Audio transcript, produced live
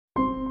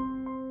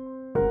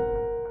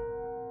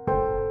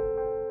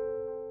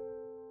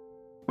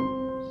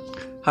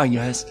Hi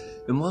guys,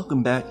 and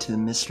welcome back to the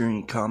Mystery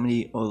and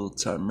Comedy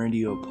Old Time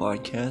Radio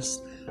podcast.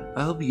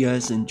 I hope you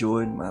guys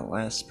enjoyed my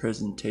last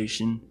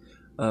presentation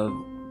of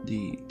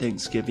the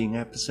Thanksgiving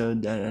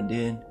episode that I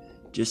did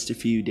just a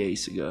few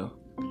days ago.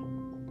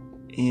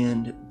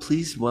 And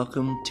please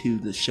welcome to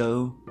the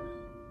show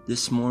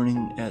this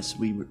morning as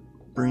we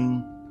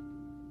bring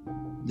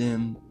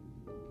them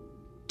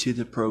to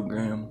the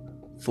program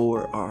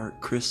for our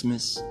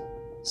Christmas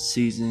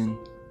season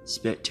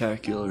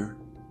spectacular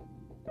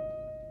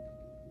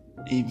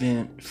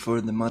event for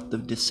the month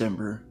of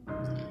December.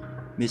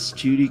 Miss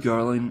Judy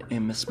Garland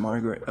and Miss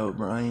Margaret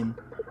O'Brien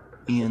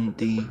in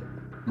the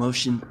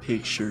motion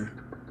picture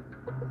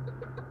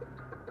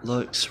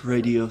Lux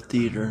Radio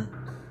Theater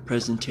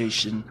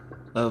presentation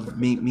of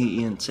Meet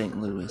Me in St.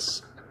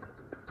 Louis.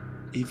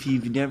 If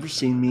you've never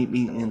seen Meet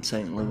Me in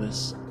St.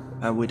 Louis,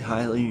 I would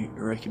highly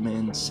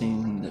recommend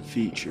seeing the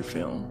feature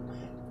film.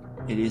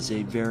 It is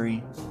a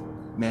very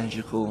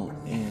magical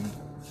and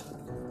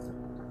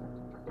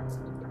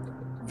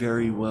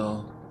very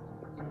well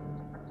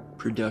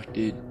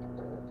produced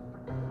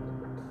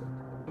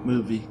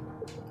movie.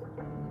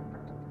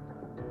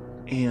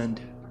 And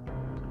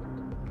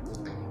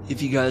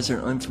if you guys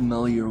are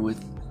unfamiliar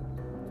with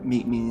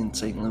Meet Me in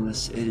St.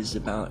 Louis, it is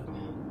about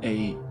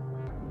a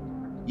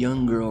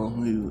young girl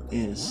who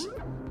is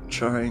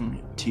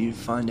trying to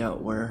find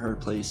out where her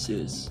place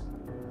is,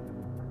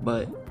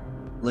 but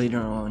later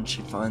on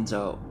she finds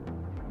out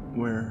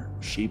where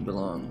she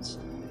belongs.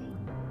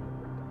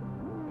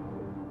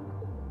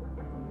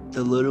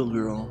 The little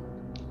girl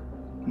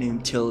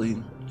named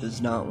Tilly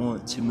does not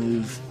want to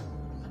move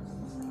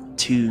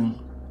to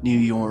New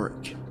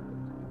York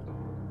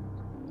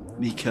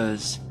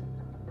because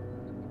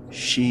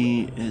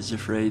she is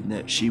afraid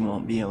that she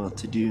won't be able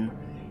to do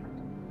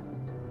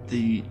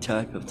the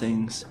type of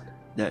things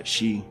that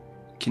she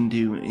can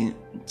do in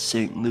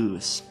St.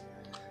 Louis.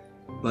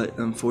 But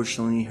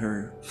unfortunately,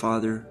 her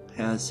father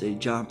has a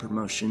job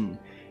promotion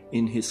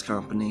in his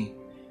company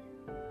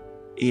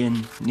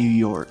in New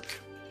York.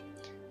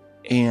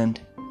 And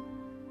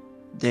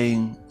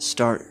they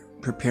start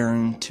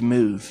preparing to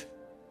move.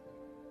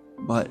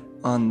 But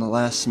on the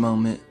last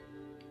moment,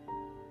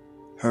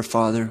 her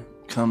father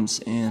comes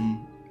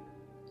in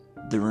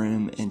the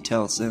room and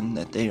tells them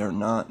that they are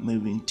not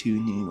moving to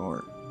New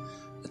York,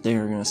 that they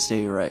are going to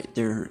stay right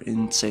there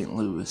in St.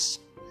 Louis,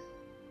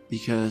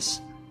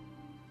 because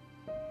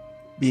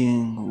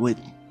being with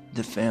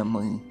the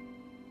family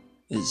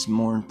is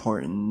more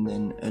important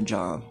than a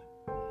job.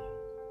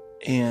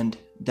 And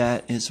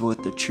that is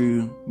what the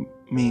true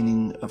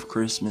meaning of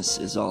Christmas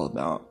is all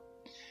about.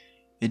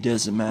 It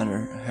doesn't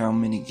matter how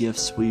many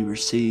gifts we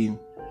receive.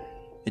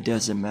 It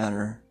doesn't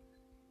matter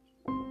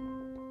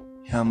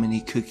how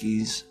many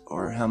cookies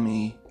or how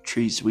many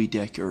trees we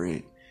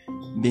decorate.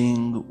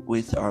 Being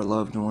with our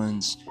loved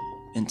ones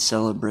and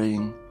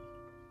celebrating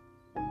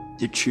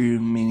the true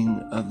meaning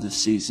of the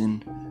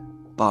season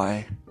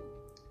by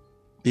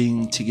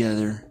being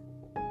together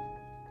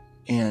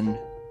and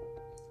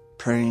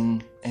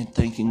praying and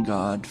thanking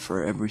God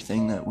for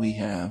everything that we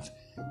have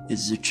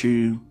is the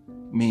true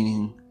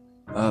meaning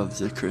of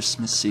the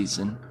Christmas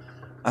season.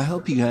 I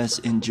hope you guys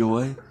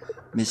enjoy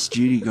Miss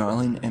Judy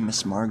Garland and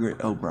Miss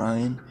Margaret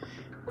O'Brien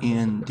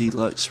in the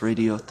Lux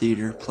Radio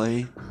Theater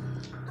play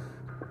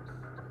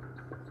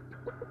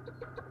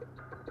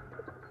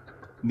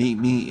Meet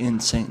Me in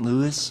St.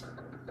 Louis.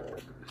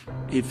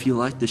 If you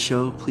like the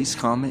show, please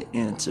comment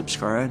and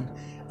subscribe,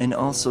 and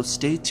also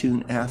stay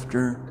tuned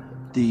after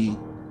the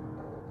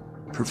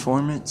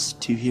performance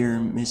to hear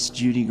Miss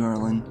Judy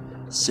Garland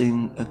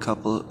sing a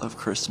couple of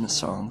Christmas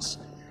songs.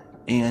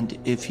 And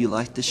if you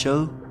like the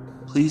show,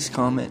 please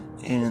comment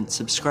and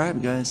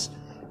subscribe, guys,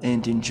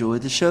 and enjoy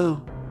the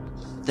show.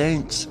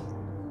 Thanks.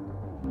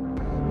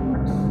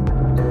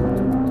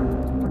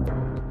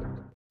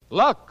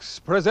 Lux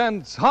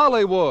presents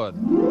Hollywood.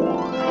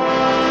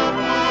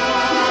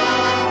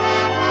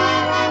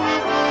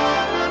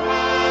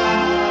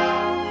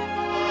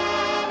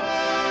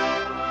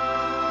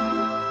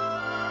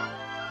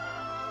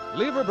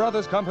 Lever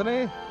Brothers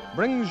Company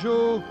brings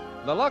you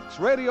the Lux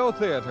Radio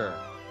Theater,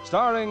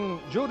 starring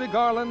Judy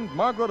Garland,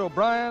 Margaret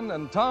O'Brien,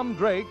 and Tom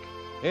Drake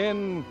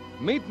in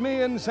Meet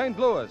Me in St.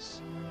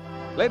 Louis.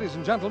 Ladies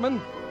and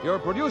gentlemen, your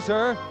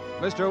producer,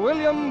 Mr.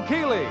 William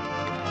Keighley.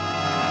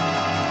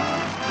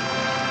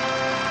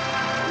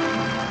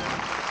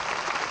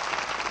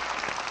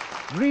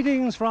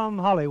 Greetings from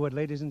Hollywood,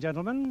 ladies and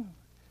gentlemen.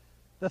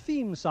 The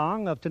theme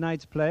song of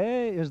tonight's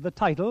play is the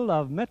title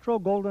of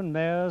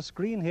Metro-Goldwyn-Mayer's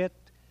screen hit,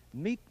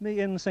 Meet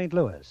Me in St.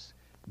 Louis,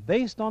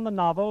 based on the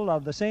novel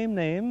of the same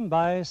name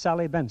by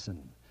Sally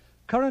Benson,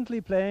 currently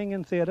playing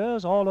in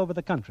theaters all over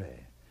the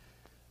country.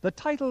 The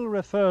title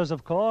refers,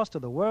 of course, to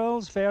the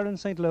World's Fair in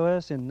St.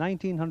 Louis in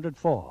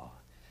 1904.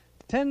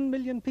 10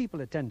 million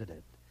people attended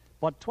it,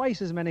 but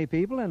twice as many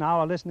people in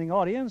our listening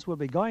audience will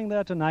be going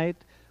there tonight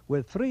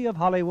with three of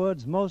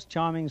Hollywood's most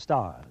charming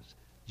stars,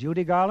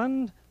 Judy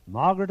Garland,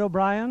 Margaret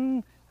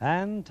O'Brien,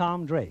 and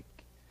Tom Drake.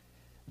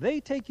 They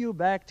take you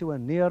back to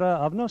an era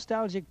of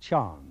nostalgic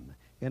charm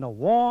in a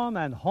warm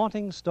and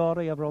haunting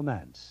story of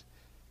romance.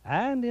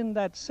 And in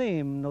that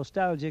same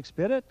nostalgic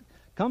spirit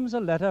comes a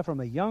letter from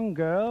a young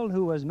girl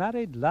who was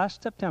married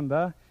last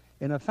September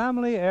in a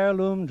family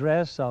heirloom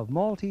dress of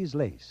Maltese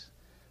lace.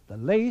 The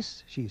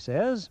lace, she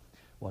says,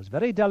 was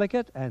very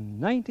delicate and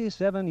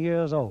 97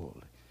 years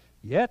old.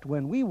 Yet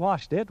when we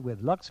washed it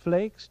with Lux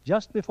Flakes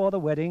just before the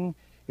wedding,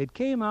 it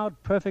came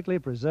out perfectly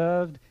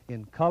preserved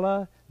in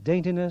color,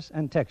 daintiness,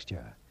 and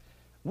texture.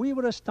 We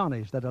were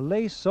astonished that a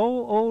lace so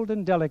old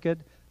and delicate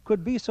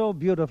could be so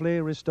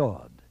beautifully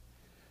restored.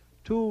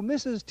 To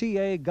Mrs.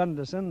 T.A.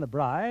 Gunderson, the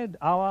bride,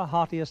 our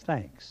heartiest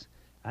thanks,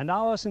 and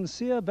our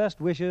sincere best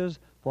wishes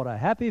for a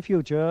happy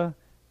future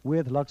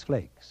with Lux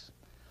Flakes.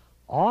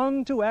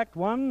 On to Act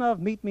One of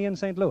Meet Me in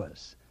St.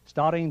 Louis,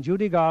 starring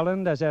Judy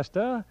Garland as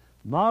Esther,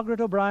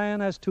 Margaret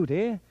O'Brien as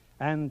Tootie,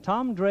 and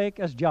Tom Drake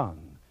as John,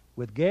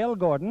 with Gail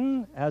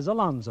Gordon as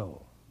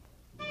Alonzo.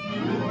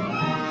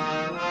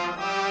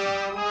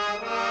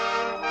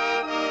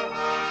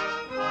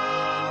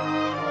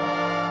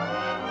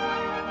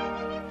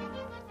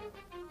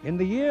 In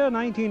the year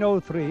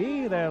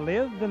 1903, there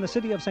lived in the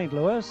city of St.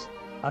 Louis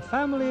a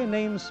family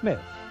named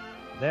Smith.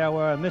 There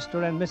were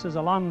Mr. and Mrs.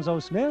 Alonzo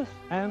Smith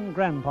and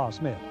Grandpa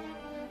Smith.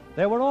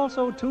 There were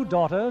also 2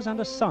 daughters and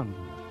a son,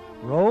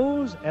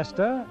 Rose,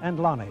 Esther, and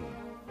Lonnie.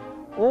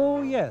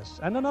 Oh, yes,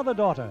 and another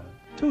daughter,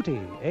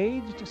 Tootie,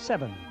 aged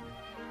 7,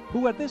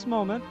 who at this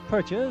moment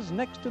perches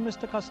next to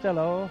Mr.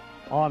 Costello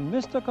on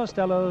Mr.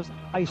 Costello's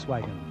ice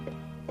wagon.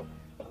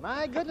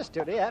 My goodness,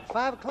 Tootie, at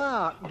 5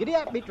 o'clock. Giddy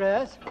up,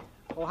 Beatrice.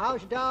 Oh,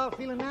 how's your doll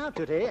feeling now,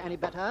 Tootie? Any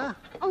better?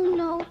 Oh,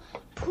 no.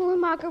 Poor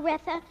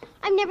Margaretha.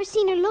 I've never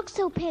seen her look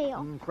so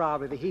pale.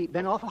 Probably the heat.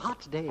 Been awful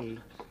hot today.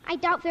 I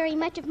doubt very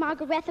much if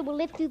Margaretha will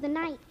live through the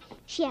night.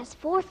 She has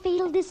 4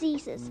 fatal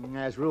diseases.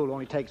 As a rule,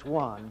 only takes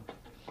 1.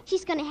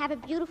 She's going to have a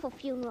beautiful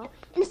funeral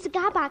in a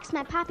cigar box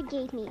my papa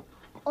gave me,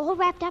 all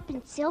wrapped up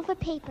in silver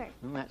paper.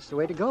 That's the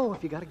way to go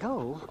if you gotta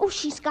go. Oh,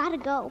 she's got to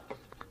go.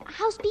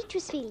 How's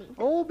Beatrice feeling?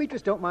 Oh,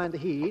 Beatrice don't mind the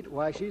heat.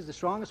 Why, she's the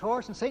strongest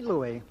horse in St.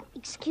 Louis.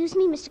 Excuse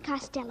me, Mr.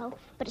 Costello,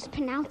 but it's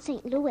pronounced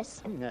St.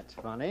 Louis. That's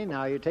funny.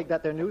 Now you take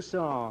that their new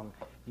song.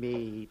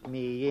 Meet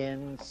me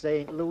in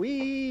St.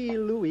 Louis,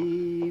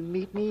 Louis,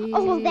 meet me.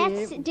 Oh, well,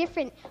 that's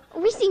different.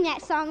 We sing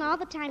that song all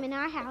the time in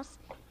our house.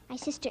 My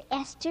sister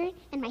Esther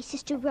and my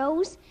sister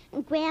Rose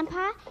and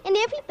Grandpa and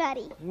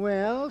everybody.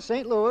 Well,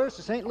 St. Louis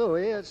to St.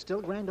 Louis, it's still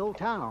a grand old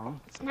town.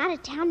 It's not a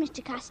town,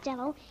 Mr.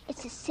 Costello.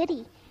 It's a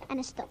city, and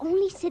it's the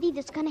only city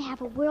that's going to have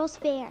a World's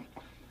Fair.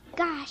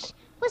 Gosh,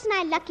 wasn't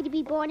I lucky to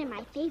be born in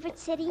my favorite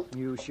city?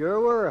 You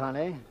sure were,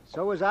 honey.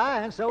 So was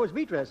I, and so was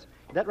Beatrice.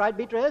 Is that right,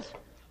 Beatrice?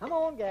 Come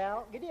on,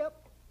 gal. Giddy up.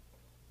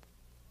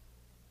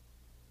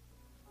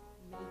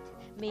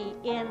 Meet me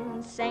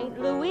in St.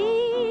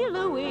 Louis,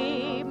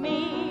 Louis,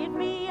 meet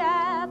me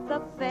at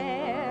the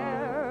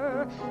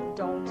fair.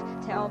 Don't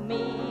tell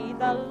me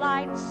the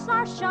lights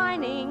are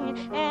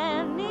shining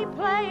any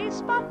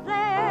place but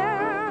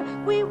there.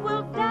 We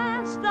will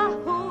dance the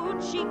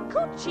hoochie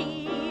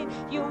coochie.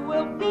 You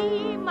will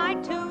be my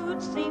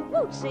tootsie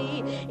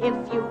wootsie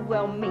if you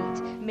will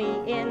meet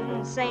me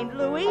in St.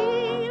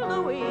 Louis,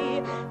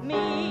 Louis.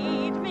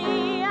 Meet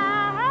me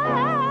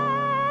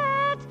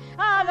at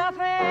the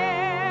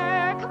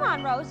fair. Come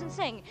on, Rose, and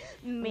sing.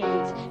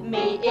 Meet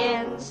me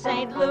in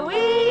St.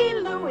 Louis,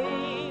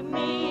 Louis.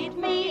 Meet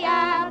me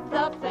at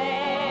the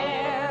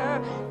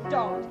fair.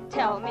 Don't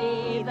tell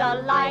me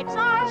the lights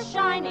are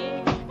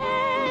shining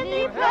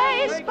any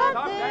place but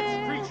Stop there.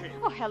 that screeching.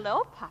 Oh,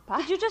 hello, Papa.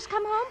 Did you just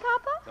come home,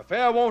 Papa? The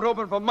fair won't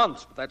open for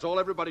months, but that's all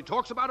everybody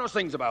talks about or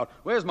sings about.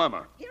 Where's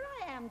Mama? Here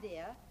I am,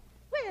 dear.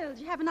 Well, did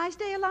you have a nice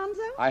day,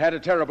 Alonzo? I had a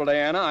terrible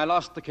day, Anna. I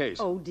lost the case.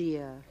 Oh,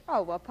 dear.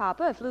 Oh, well,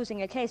 Papa, if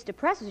losing a case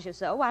depresses you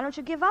so, why don't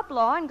you give up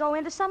law and go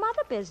into some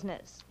other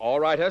business? All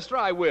right, Esther,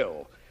 I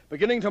will.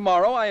 Beginning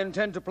tomorrow, I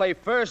intend to play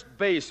first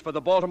base for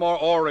the Baltimore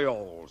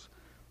Orioles.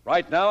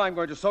 Right now, I'm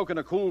going to soak in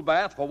a cool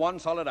bath for 1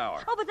 solid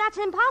hour. Oh, but that's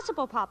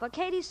impossible, Papa.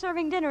 Katie's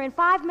serving dinner in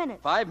 5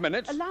 minutes. 5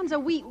 minutes? Alonzo,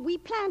 we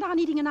planned on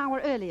eating an hour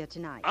earlier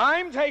tonight.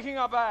 I'm taking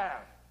a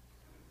bath.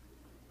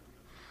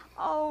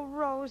 Oh,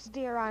 Rose,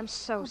 dear, I'm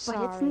so sorry.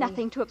 But it's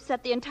nothing to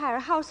upset the entire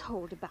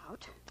household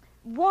about.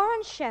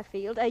 Warren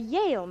Sheffield, a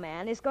Yale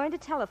man, is going to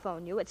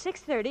telephone you at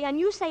 6:30, and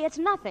you say it's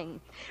nothing.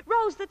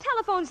 Rose, the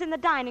telephone's in the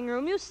dining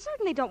room. You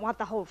certainly don't want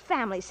the whole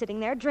family sitting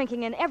there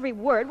drinking in every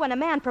word when a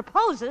man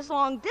proposes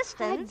long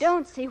distance. I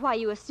don't see why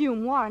you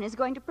assume Warren is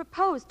going to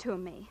propose to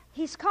me.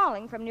 He's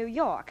calling from New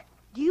York.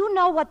 Do you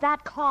know what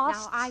that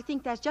costs? Now, I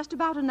think that's just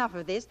about enough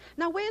of this.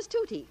 Now, where's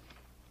Tootie?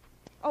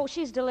 Oh,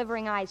 she's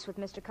delivering ice with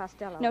Mr.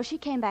 Costello. No, she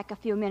came back a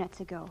few minutes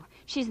ago.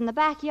 She's in the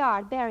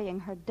backyard burying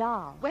her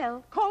doll.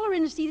 Well, call her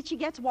in and see that she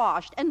gets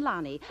washed. And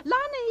Lonnie.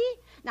 Lonnie!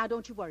 Now,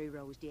 don't you worry,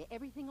 Rose, dear.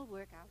 Everything will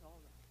work out all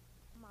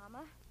right.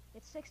 Mama,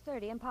 it's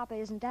 6:30 and Papa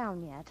isn't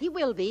down yet. He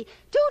will be.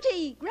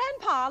 Tootie!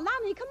 Grandpa!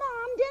 Lonnie, come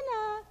on,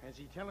 dinner! Has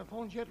he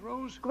telephoned yet,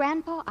 Rose?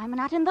 Grandpa, I'm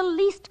not in the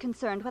least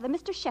concerned whether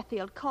Mr.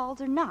 Sheffield calls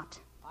or not.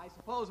 I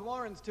suppose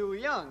Warren's too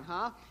young,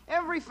 huh?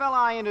 Every fella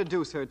I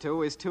introduce her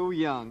to is too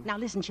young. Now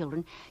listen,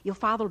 children. Your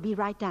father will be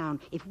right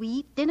down. If we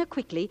eat dinner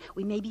quickly,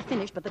 we may be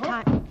finished by the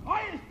time... Oh,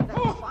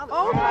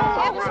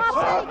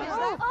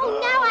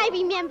 now I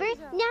remember.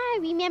 Now I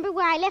remember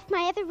where I left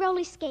my other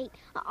roller skate.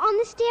 On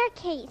the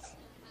staircase.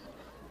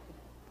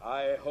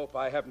 I hope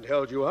I haven't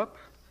held you up.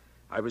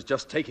 I was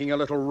just taking a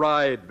little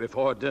ride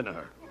before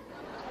dinner.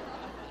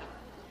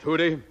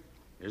 Tootie,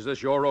 is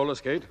this your roller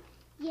skate?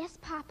 Yes,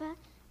 Papa.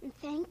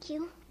 Thank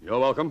you. You're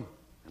welcome.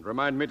 And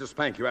remind me to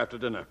spank you after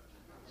dinner.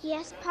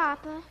 Yes,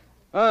 Papa.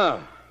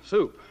 Ah,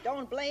 soup.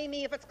 Don't blame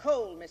me if it's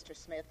cold, Mr.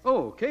 Smith.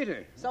 Oh,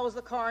 Katie. So's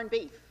the corned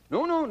beef.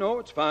 No,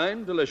 it's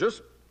fine.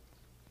 Delicious.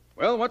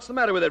 Well, what's the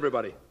matter with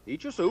everybody?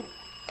 Eat your soup.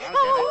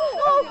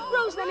 Oh,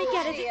 Rose, let me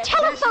get it.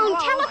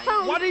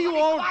 Telephone! What are you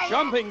all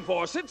jumping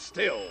for? Sit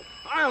still.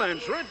 I'll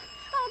answer it.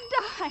 I'll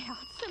die. I'll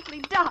simply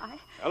die.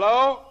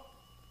 Hello?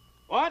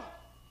 What?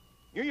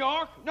 New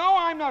York? No,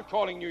 I'm not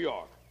calling New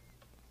York.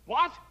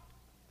 What?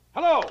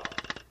 Hello?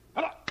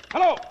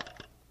 Hello?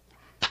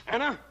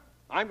 Anna,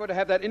 I'm going to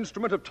have that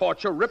instrument of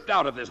torture ripped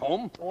out of this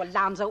home. Oh,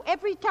 Alonzo,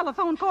 every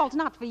telephone call's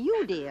not for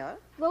you, dear.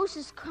 Rose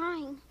is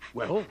crying.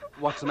 Well,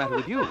 what's the matter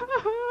with you?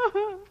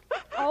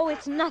 Oh,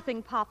 it's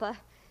nothing, Papa.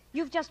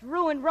 You've just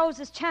ruined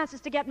Rose's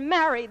chances to get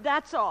married,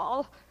 that's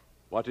all.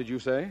 What did you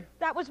say?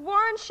 That was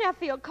Warren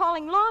Sheffield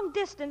calling long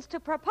distance to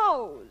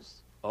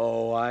propose.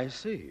 Oh, I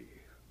see.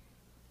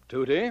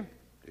 Tootie,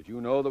 did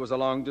you know there was a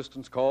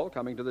long-distance call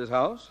coming to this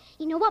house?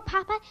 You know what,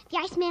 Papa? The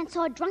Iceman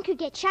saw a drunkard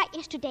get shot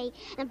yesterday,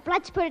 and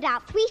blood spurted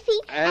out 3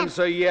 feet.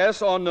 Answer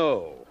yes or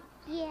no.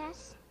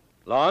 Yes.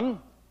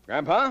 Lon?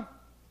 Grandpa?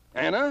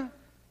 Anna?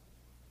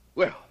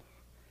 Well,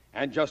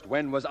 and just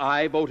when was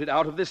I voted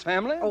out of this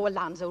family? Oh,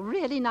 Alonzo,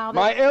 really now?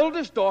 My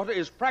eldest daughter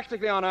is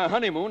practically on her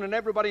honeymoon, and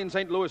everybody in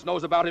St. Louis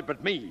knows about it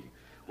but me.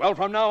 Well,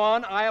 from now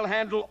on, I'll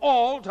handle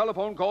all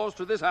telephone calls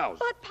to this house.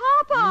 But,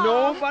 Papa!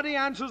 Nobody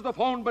answers the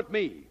phone but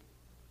me.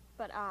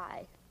 But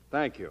I.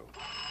 Thank you.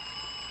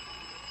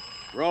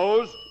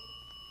 Rose,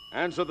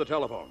 answer the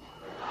telephone.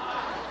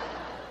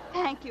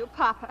 Thank you,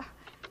 Papa.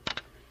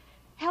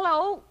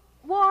 Hello,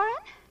 Warren?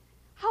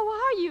 How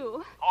are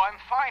you? Oh, I'm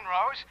fine,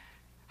 Rose.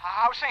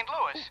 How's St.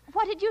 Louis?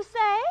 What did you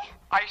say?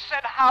 I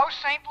said, how's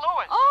St.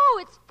 Louis? Oh,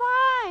 it's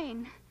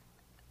fine.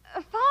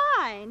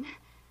 Fine.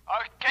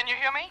 Can you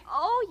hear me?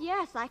 Oh,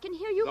 yes, I can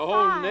hear you The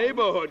fine. whole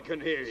neighborhood can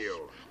hear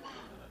you.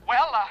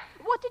 Well,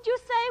 What did you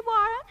say,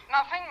 Warren?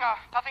 nothing.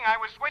 I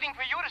was waiting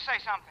for you to say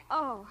something.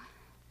 Oh,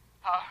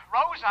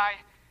 Rose, I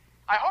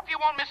hope you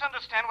won't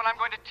misunderstand what I'm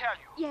going to tell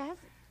you. yes.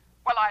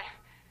 Well,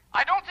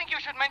 I don't think you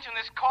should mention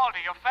this call to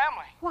your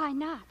family. Why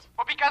not?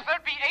 Well, because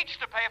there'd be H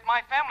to pay if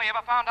my family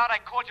ever found out I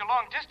called you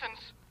long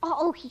distance.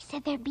 Oh, he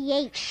said there'd be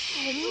 8.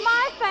 Oh,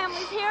 my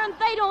family's here, and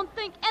they don't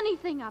think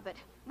anything of it.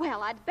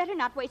 Well, I'd better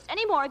not waste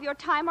any more of your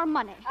time or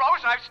money.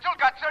 Rose, I've still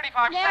got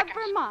 35 seconds.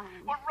 Never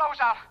mind. Well, Rose,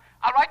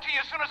 I'll write to you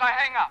as soon as I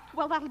hang up.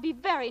 Well, that'll be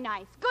very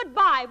nice.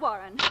 Goodbye,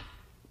 Warren.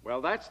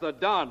 Well, that's the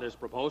darndest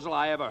proposal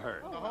I ever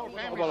heard.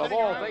 Well, of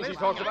all things, he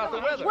talks about the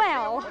weather.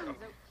 Well,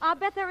 I'll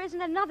bet there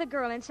isn't another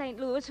girl in St.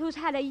 Louis who's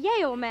had a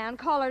Yale man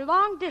call her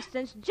long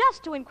distance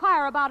just to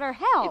inquire about her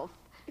health.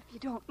 If you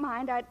don't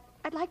mind, I'd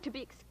like to be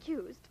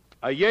excused.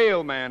 A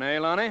Yale man, eh,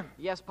 Lonnie?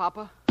 Yes,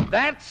 Papa?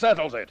 That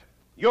settles it.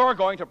 You're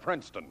going to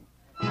Princeton.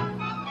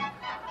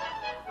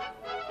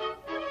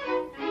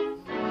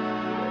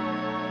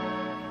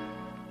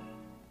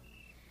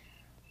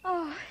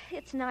 Oh,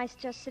 it's nice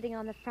just sitting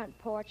on the front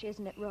porch,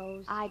 isn't it,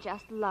 Rose? I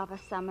just love a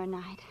summer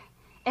night.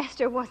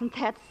 Esther, wasn't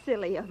that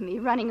silly of me,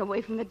 running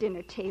away from the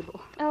dinner table?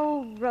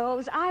 Oh,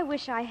 Rose, I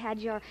wish I had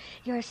your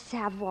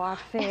savoir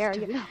faire.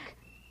 Esther, look.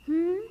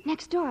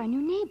 Next door, our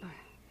new neighbor.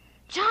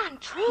 John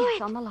Truitt.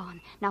 Yes, on the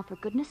lawn. Now, for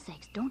goodness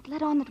sakes, don't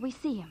let on that we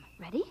see him.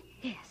 Ready?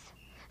 Yes.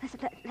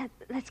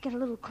 Let's get a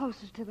little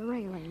closer to the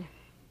railing.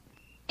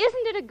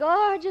 Isn't it a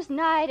gorgeous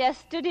night,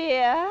 Esther,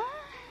 dear?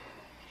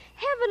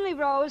 Heavenly,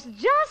 Rose,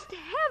 just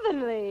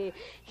heavenly.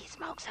 He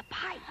smokes a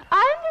pipe.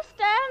 I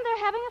understand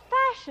they're having a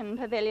fashion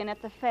pavilion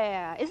at the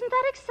fair. Isn't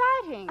that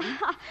exciting?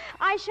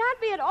 I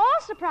shan't be at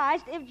all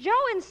surprised if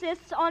Joe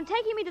insists on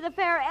taking me to the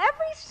fair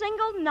every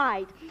single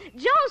night.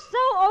 Joe's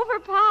so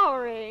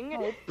overpowering.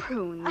 Oh,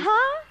 prunes.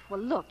 Huh?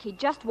 Well, look, he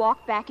just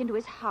walked back into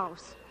his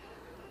house.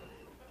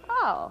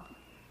 Oh.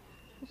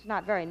 It's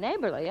not very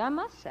neighborly, I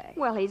must say.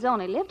 Well, he's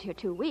only lived here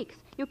 2 weeks.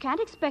 You can't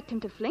expect him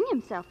to fling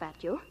himself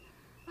at you.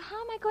 How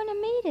am I going to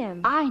meet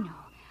him? I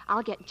know.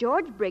 I'll get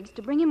George Briggs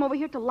to bring him over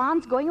here to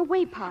Lon's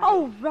going-away party.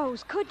 Oh,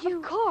 Rose, could you?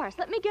 Of course.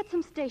 Let me get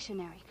some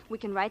stationery. We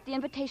can write the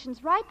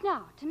invitations right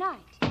now,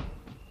 tonight.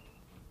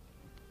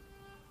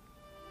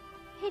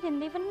 He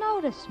didn't even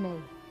notice me.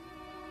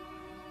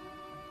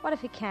 What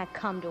if he can't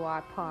come to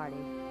our party?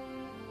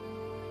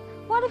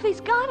 What if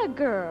he's got a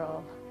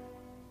girl?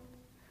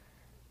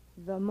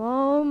 The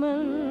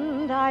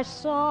moment I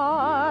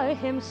saw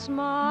him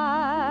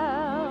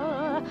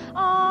smile,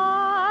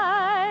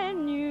 I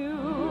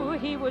knew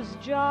he was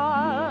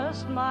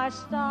just my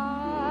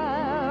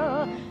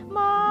style.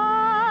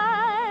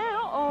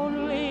 My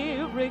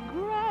only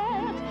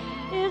regret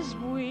is wishes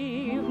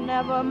we've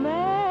never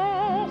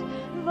met,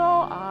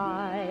 though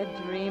I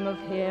dream of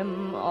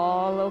him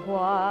all the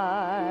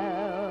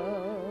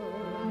while.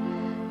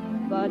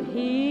 But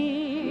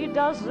he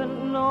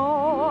doesn't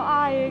know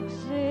I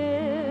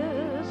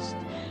exist,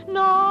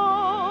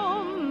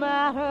 no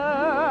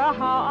matter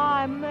how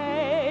I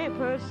may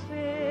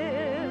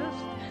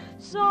persist.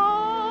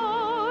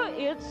 So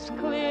it's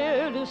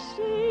clear to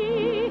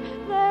see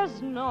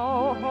there's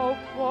no hope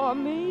for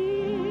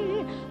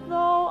me,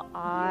 though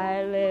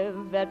I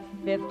live at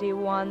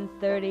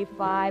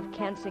 5135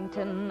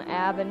 Kensington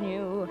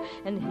Avenue,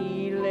 and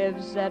he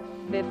lives at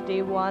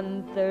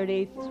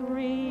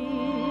 5133.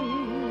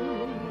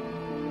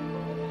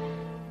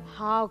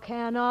 How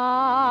can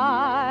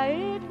I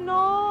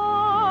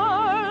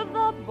ignore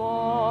the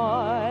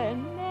boy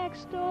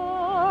next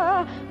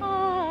door?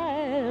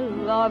 I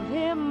love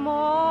him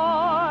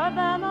more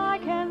than I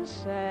can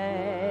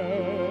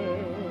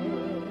say.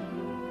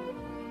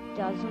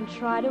 Doesn't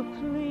try to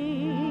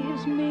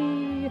please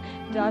me,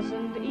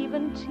 doesn't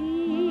even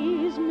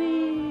tease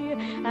me,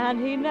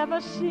 and he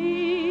never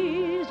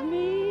sees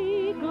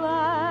me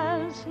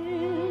glance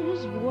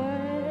his way.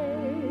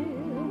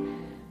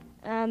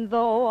 And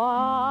though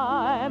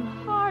I'm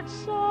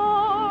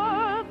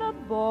heart-sore, the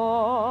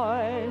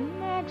boy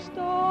next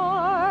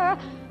door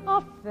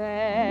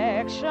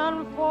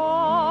affection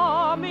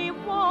for me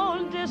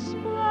won't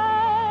display.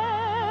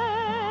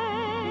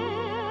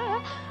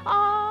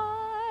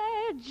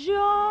 I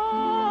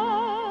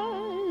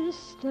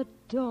just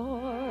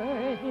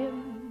adore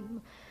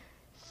him,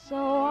 so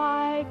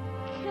I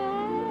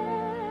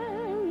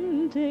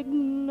can't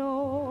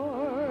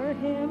ignore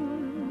him.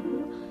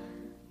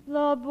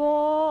 The boy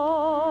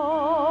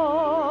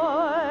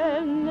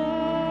next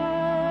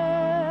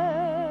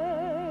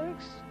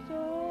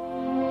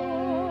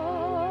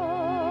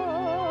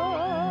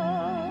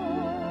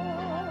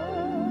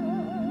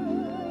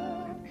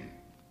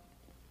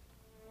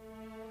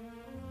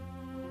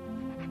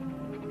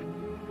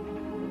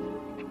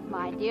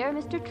My dear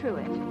Mr.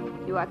 Truitt,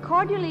 you are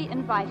cordially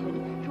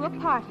invited to a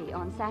party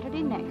on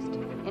Saturday next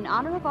in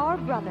honor of our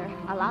brother,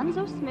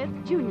 Alonzo Smith,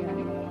 Jr.,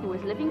 who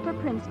is leaving for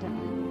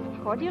Princeton.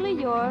 Cordially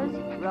yours,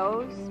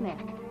 Rose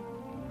Smith.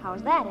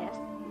 How's that, S?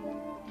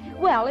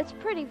 Well, it's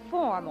pretty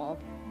formal,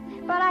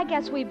 but I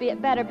guess we'd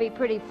better be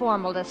pretty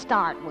formal to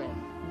start with.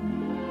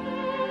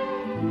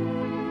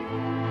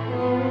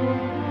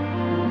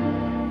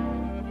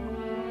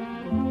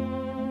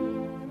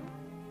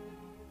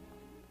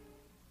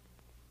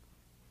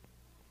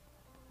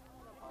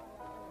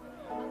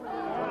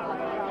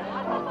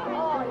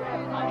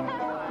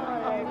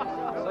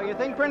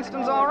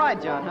 Princeton's all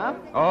right, John, huh?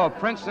 Oh,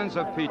 Princeton's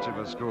a peach of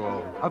a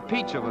school. A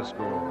peach of a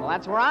school. Well,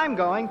 that's where I'm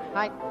going.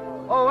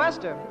 Oh,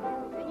 Esther.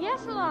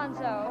 Yes,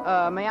 Alonzo?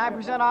 May I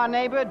present our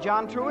neighbor,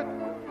 John Truitt?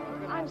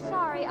 I'm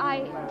sorry,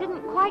 I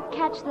didn't quite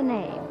catch the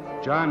name.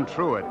 John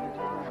Truitt.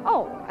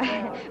 Oh,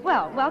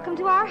 well, welcome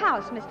to our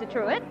house, Mr.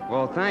 Truitt.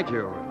 Well, thank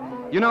you.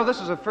 You know,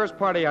 this is the first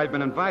party I've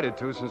been invited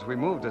to since we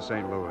moved to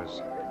St.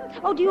 Louis.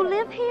 Oh, do you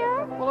live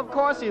here? Well, of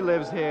course he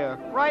lives here.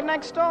 Right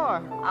next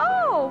door.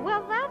 Oh,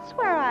 well, that's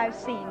where I've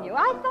seen you.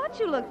 I thought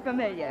you looked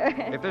familiar.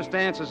 If this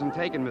dance isn't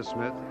taken, Miss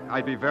Smith,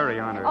 I'd be very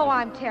honored. Oh,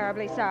 I'm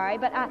terribly sorry,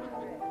 but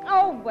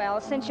oh,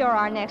 well, since you're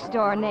our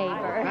next-door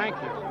neighbor. Thank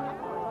you.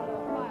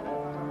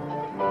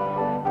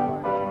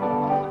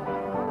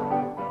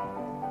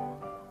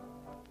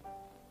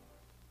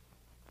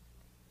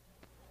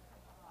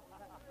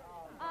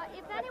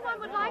 If anyone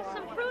would like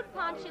some fruit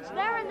punch, it's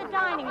there in the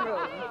dining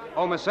room.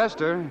 Oh, Miss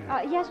Esther.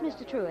 Yes,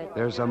 Mr. Truitt.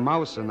 There's a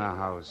mouse in the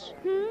house.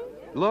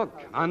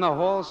 Look, on the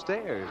hall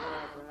stairs.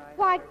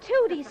 Why,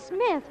 Tootie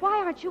Smith, why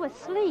aren't you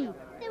asleep?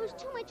 There was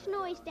too much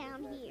noise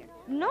down here.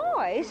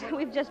 Noise?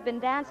 We've just been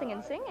dancing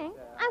and singing.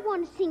 I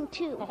want to sing,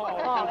 too. Oh,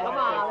 come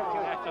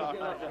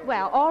on.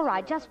 Well, all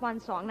right, just one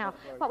song. Now,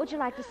 what would you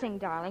like to sing,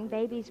 darling?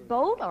 Baby's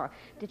Boat? Or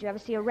did you ever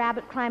see a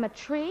rabbit climb a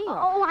tree? Or...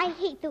 Oh, I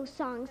hate those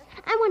songs.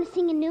 I want to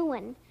sing a new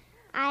one.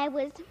 I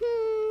was,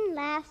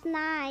 last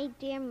night,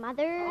 dear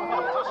mother.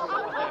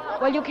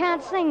 Well, you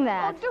can't sing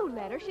that. Oh, do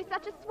let her. She's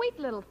such a sweet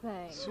little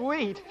thing.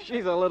 Sweet?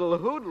 She's a little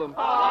hoodlum.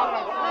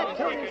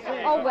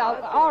 Oh, well,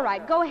 all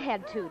right. Go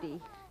ahead, Tootie.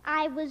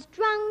 I was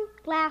drunk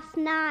last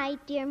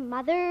night, dear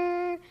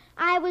mother.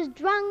 I was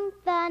drunk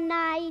the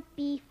night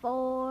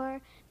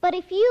before. But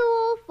if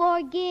you'll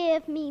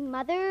forgive me,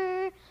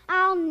 Mother,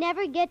 I'll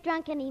never get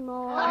drunk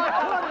anymore.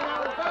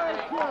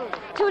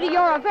 Tootie,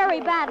 you're a very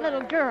bad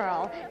little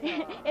girl.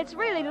 It's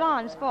really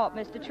Lon's fault,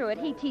 Mr. Truitt.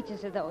 He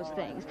teaches her those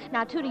things.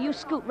 Now, Tootie, you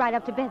scoot right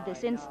up to bed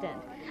this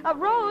instant.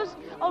 Rose,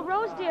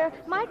 dear,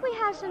 might we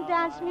have some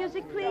dance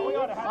music, please?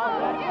 Oh,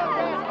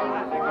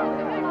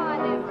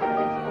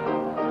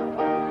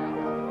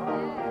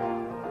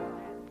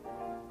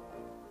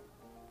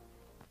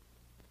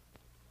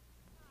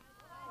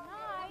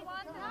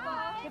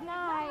 Good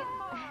night.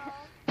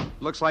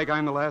 Looks like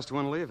I'm the last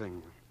one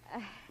leaving.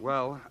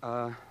 Well,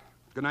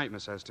 good night,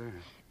 Miss Esther.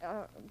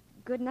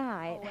 Good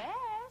night. Oh,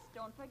 Wes,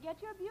 don't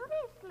forget your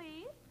beauties,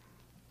 please.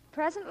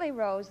 Presently,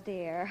 Rose,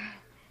 dear.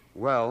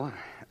 Well,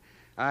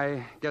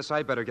 I guess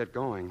I better get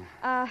going.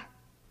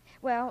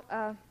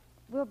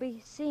 We'll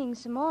be seeing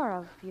some more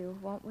of you,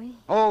 won't we?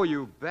 Oh,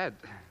 you bet.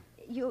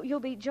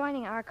 You'll be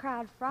joining our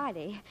crowd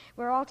Friday.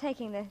 We're all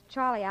taking the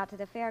trolley out to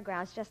the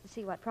fairgrounds just to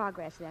see what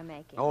progress they're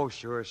making. Oh,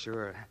 sure.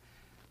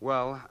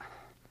 Well,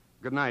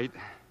 good night.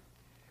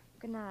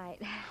 Good night.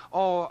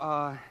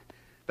 Oh,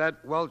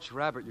 that Welch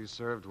rabbit you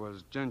served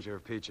was ginger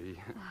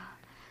peachy.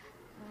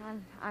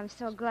 I'm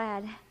so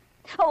glad.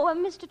 Oh,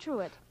 Mr.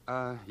 Truitt.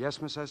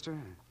 Yes, Miss Esther?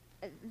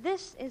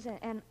 This is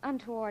an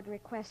untoward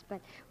request, but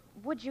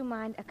would you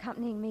mind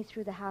accompanying me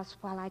through the house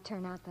while I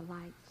turn out the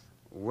lights?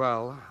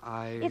 Well,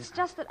 It's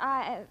just that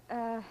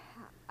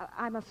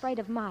I'm afraid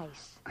of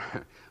mice.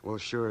 Well,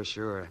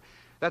 sure.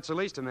 That's the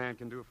least a man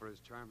can do for his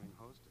charming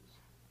hostess.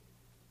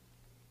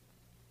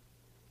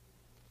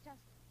 Just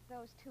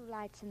those 2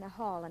 lights in the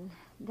hall, and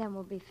then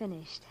we'll be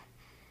finished.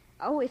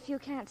 Oh, if you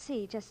can't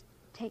see, just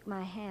take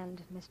my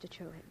hand, Mr.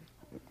 Truitt.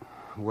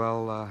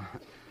 Well,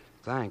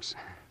 thanks.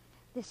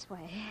 This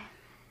way.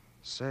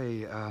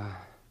 Say,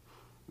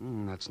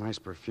 that's nice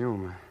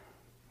perfume.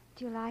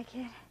 Do you like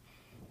it?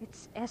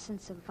 It's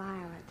essence of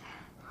violet.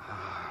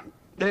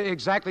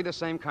 Exactly the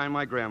same kind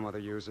my grandmother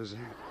uses.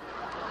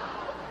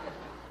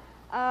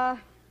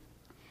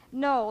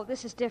 No,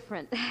 this is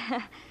different.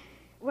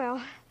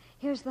 Well,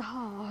 here's the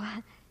hall.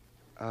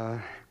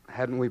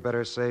 Hadn't we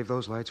better save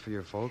those lights for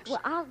your folks? Well,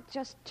 I'll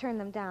just turn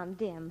them down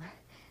dim.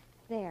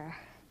 There.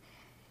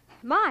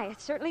 My,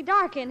 it's certainly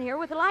dark in here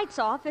with the lights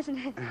off, isn't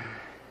it?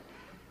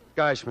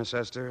 Gosh, Miss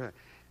Esther,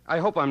 I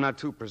hope I'm not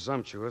too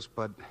presumptuous,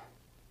 but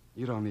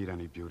you don't need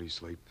any beauty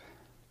sleep.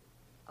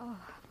 Oh,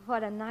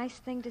 what a nice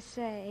thing to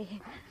say.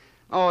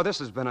 Oh, this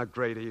has been a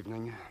great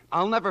evening.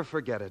 I'll never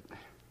forget it.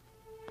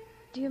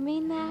 Do you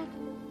mean that?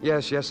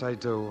 Yes, I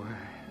do.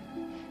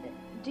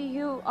 Do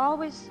you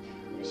always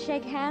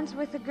shake hands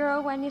with the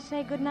girl when you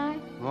say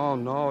goodnight? Oh,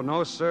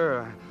 no,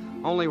 sir.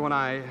 Only when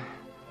I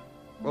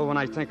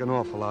think an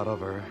awful lot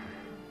of her.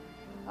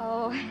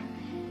 Oh.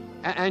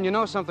 And you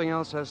know something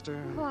else, Esther?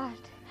 What?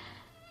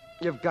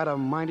 You've got a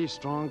mighty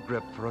strong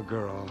grip for a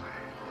girl.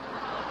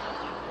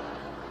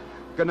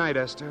 Good night,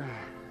 Esther.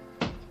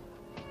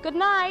 Good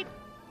night,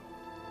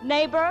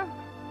 neighbor.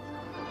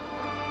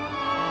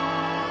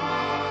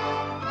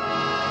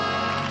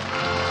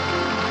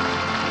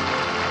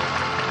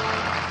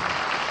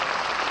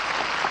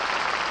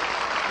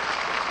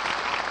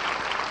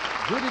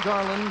 Judy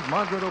Garland,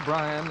 Margaret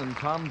O'Brien, and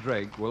Tom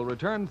Drake will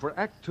return for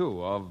Act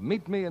Two of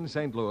Meet Me in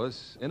St.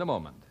 Louis in a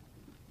moment.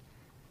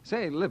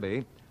 Say,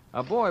 Libby,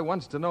 a boy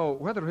wants to know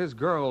whether his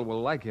girl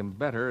will like him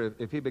better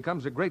if he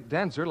becomes a great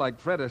dancer like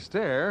Fred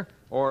Astaire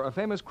or a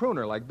famous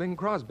crooner like Bing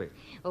Crosby.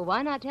 Well,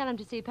 why not tell him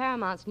to see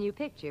Paramount's new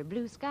picture,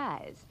 Blue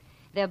Skies?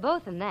 They're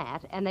both in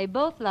that, and they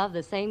both love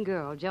the same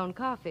girl, Joan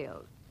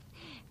Caulfield.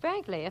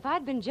 Frankly, if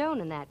I'd been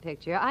Joan in that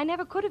picture, I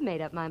never could have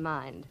made up my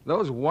mind.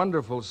 Those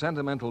wonderful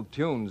sentimental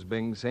tunes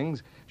Bing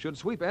sings should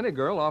sweep any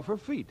girl off her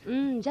feet.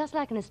 Just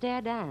like an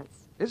Astaire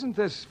dance. Isn't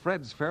this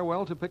Fred's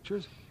farewell to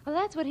pictures? Well,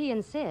 that's what he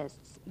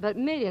insists, but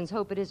millions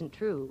hope it isn't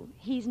true.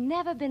 He's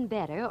never been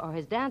better, or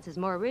his dance is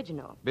more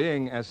original.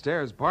 Being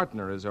Astaire's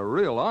partner is a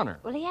real honor.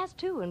 Well, he has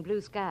 2 in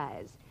Blue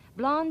Skies.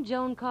 Blonde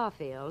Joan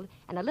Caulfield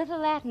and a little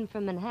Latin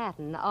from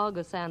Manhattan,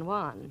 Olga San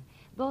Juan.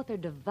 Both are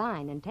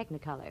divine in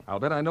Technicolor. I'll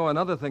bet I know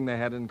another thing they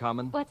had in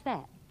common. What's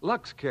that?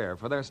 Lux Care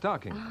for their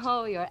stockings.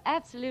 Oh, you're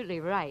absolutely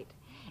right.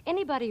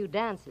 Anybody who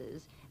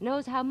dances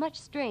knows how much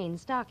strain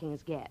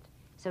stockings get.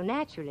 So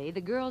naturally,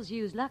 the girls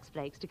use Lux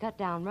Flakes to cut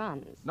down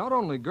runs. Not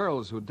only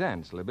girls who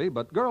dance, Libby,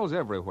 but girls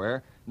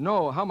everywhere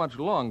know how much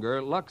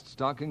longer Lux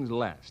stockings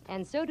last.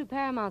 And so do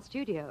Paramount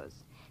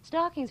Studios.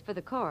 Stockings for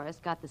the chorus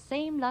got the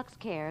same Lux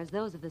Care as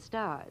those of the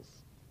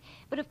stars.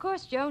 But of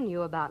course, Joan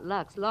knew about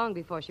Lux long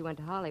before she went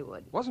to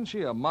Hollywood. Wasn't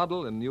she a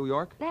model in New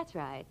York? That's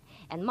right.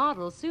 And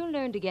models soon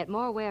learned to get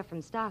more wear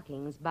from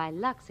stockings by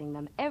luxing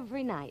them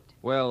every night.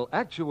 Well,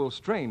 actual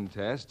strain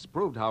tests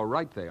proved how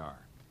right they are.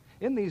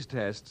 In these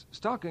tests,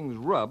 stockings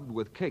rubbed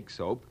with cake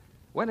soap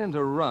went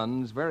into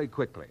runs very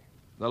quickly.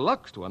 The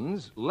luxed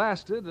ones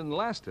lasted and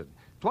lasted,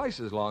 twice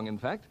as long, in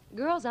fact.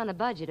 Girls on a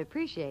budget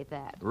appreciate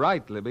that.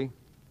 Right, Libby.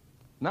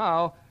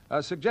 Now,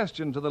 a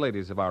suggestion to the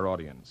ladies of our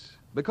audience.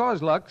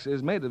 Because Lux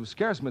is made of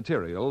scarce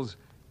materials,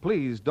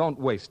 please don't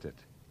waste it.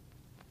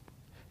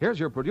 Here's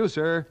your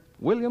producer,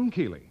 William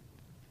Keeley.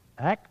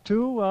 Act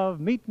 2 of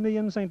Meet Me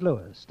in St.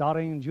 Louis,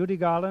 starring Judy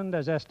Garland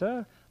as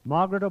Esther,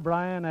 Margaret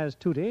O'Brien as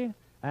Tootie,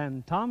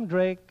 and Tom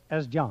Drake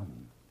as John.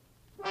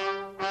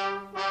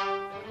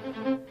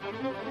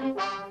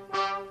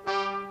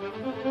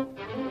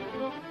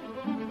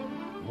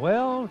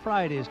 Well,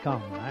 Friday's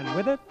come, and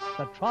with it,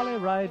 the trolley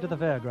ride to the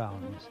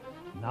fairgrounds.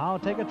 Now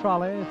take a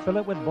trolley, fill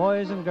it with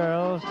boys and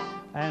girls,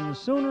 and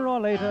sooner or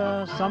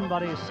later,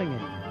 somebody's singing.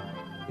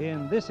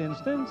 In this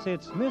instance,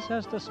 it's Miss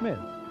Esther Smith,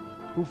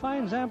 who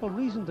finds ample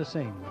reason to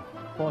sing,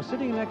 for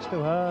sitting next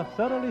to her,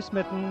 thoroughly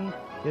smitten,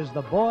 is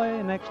the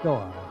boy next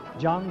door,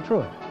 John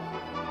Truitt.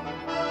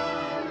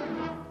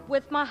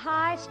 with my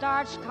high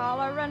starched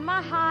collar and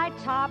my high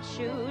top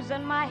shoes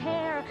and my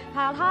hair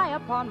piled high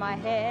upon my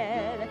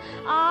head.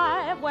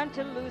 I went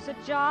to lose a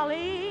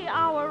jolly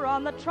hour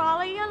on the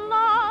trolley and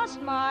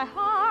lost my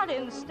heart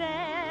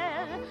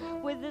instead.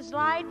 With his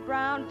light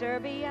brown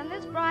derby and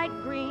his bright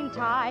green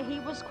tie,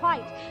 he was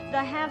quite the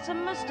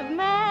handsomest of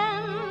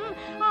men.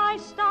 I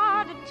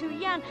started to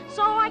yen,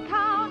 so I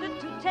counted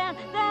to 10,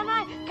 then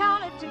I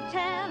counted to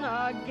 10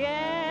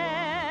 again.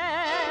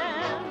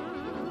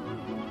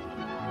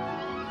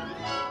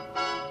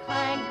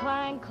 Clang,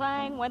 clang,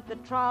 clang went the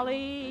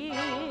trolley.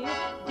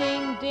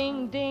 Ding,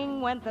 ding,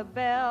 ding went the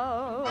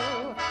bell.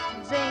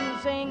 Zing,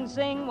 zing,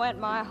 zing went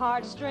my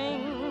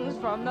heartstrings.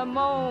 From the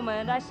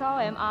moment I saw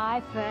him,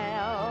 I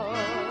fell.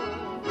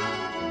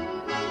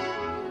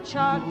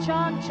 Chug,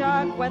 chug,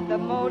 chug went the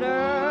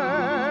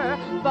motor.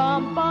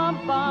 Bump,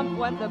 bump, bump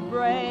went the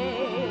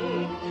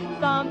brake.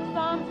 Thump,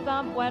 thump,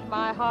 thump went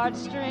my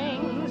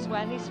heartstrings.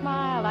 When he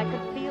smiled, I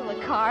could feel the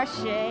car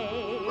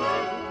shake.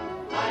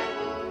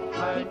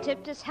 He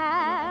tipped his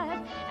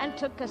hat and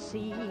took a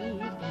seat.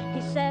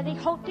 He said he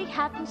hoped he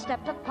hadn't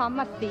stepped upon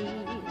my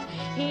feet.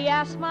 He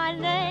asked my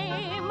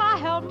name, I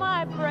held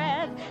my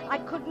breath. I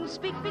couldn't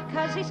speak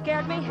because he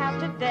scared me half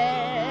to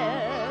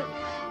death.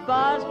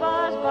 Buzz,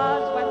 buzz,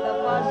 buzz went the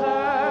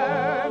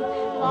buzzer.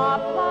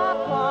 Plop,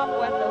 plop, plop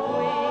went the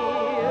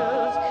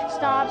wheels.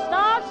 Stop,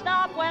 stop,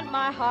 stop went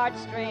my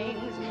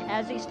heartstrings.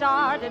 As he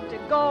started to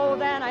go,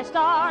 then I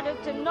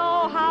started to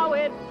know how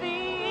it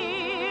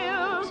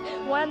feels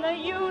when the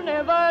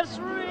universe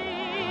reels.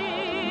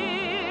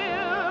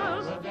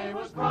 The day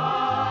was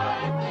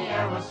bright, the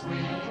air was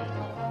sweet.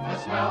 The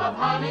smell of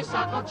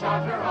honeysuckle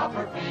charmed her off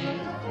her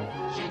feet.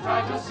 She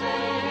tried to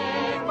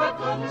sing but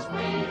couldn't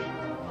speak.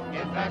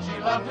 In fact, she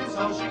loved him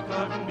so she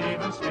couldn't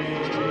even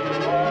speak.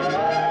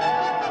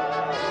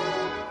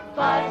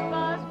 Buzz,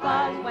 buzz,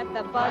 buzz went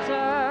the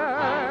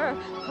buzzer.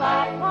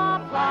 Plop,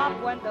 plop,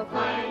 plop went the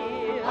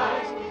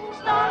wheels.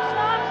 Stop,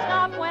 stop,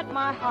 stop went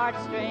my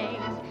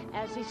heartstrings.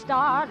 As he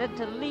started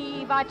to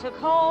leave, I took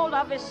hold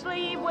of his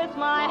sleeve with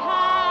my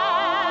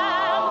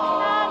hand,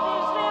 and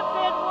as if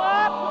it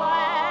were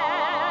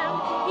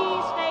planned,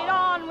 he stayed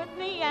on with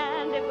me,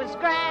 and it was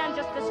grand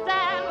just to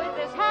stand with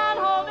his hand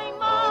holding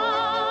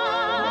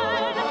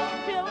mine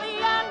till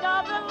the end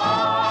of the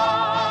line.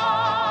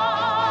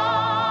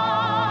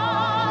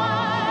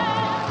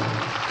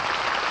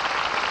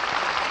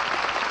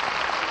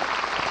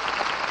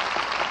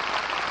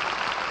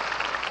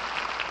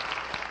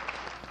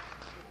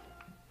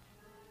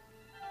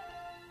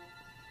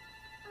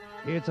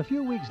 It's a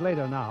few weeks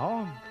later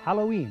now,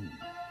 Halloween,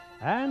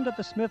 and at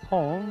the Smith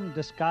home,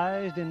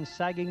 disguised in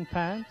sagging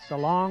pants, a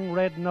long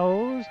red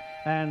nose,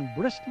 and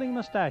bristling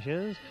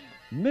mustaches,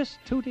 Miss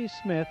Tootie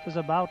Smith is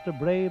about to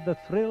brave the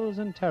thrills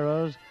and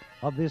terrors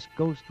of this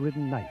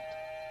ghost-ridden night.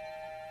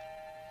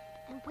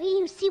 And wait till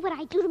you see what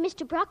I do to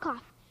Mr.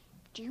 Bruckoff.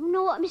 Do you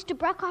know what Mr.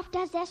 Bruckoff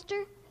does,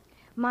 Esther?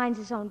 Minds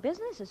his own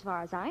business as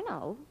far as I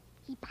know.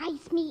 He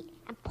buys meat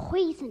and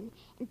poison,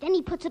 and then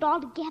he puts it all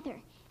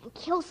together and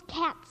kills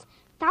cats.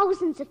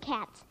 Thousands of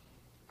cats.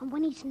 And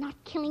when he's not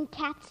killing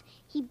cats,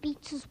 he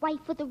beats his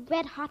wife with a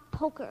red-hot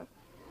poker.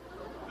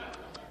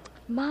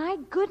 My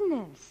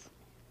goodness.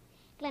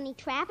 Glennie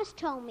Travis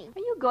told me. Are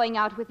you going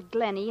out with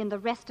Glennie and the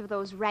rest of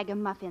those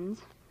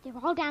ragamuffins? They're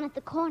all down at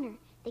the corner.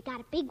 They got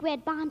a big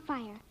red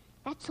bonfire.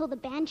 That's so the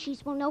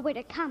banshees will know where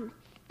to come.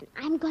 And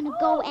I'm gonna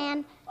go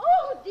and...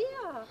 Oh,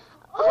 dear.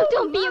 Oh,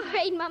 don't be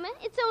afraid, Mama.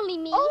 It's only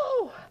me.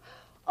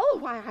 Oh,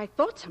 why, I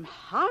thought some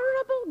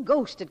horrible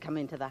ghost had come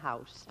into the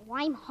house. Oh,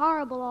 I'm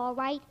horrible, all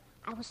right.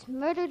 I was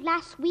murdered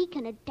last week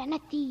in a den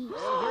of thieves.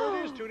 Well,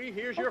 here it is, Tootie.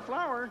 Here's your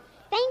flower.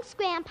 Thanks,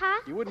 Grandpa.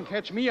 You wouldn't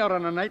catch me out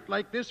on a night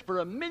like this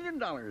for $1 million.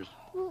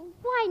 Well,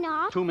 why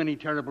not? Too many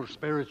terrible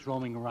spirits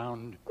roaming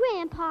around.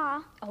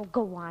 Grandpa. Oh,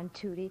 go on,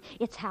 Tootie.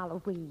 It's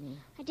Halloween.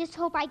 I just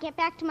hope I get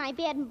back to my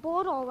bed and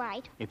board all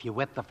right. If you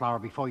wet the flower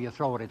before you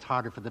throw it, it's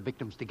harder for the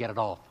victims to get it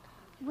off.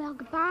 Well,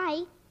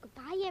 goodbye.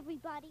 Goodbye,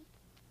 everybody.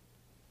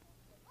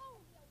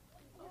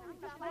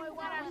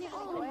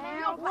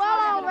 Well,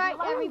 all right,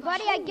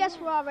 everybody. I guess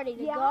we're all ready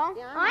to go.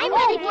 I'm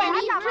ready,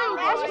 Glennie.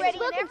 Mrs.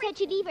 Wilkins said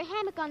she'd leave her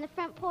hammock on the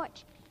front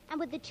porch. And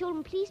would the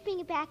children please bring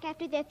it back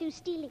after they're through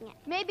stealing it?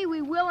 Maybe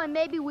we will and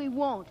maybe we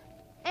won't.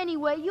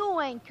 Anyway, you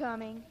ain't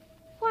coming.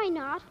 Why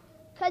not?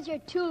 'Cause you're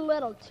too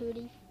little,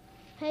 Tootie.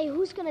 Hey,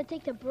 who's going to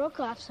take the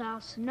Brookoff's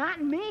house?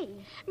 Not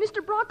me. Mr.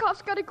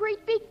 Brockoff's got a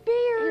great big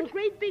beard. And a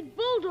great big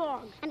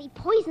bulldog. And he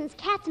poisons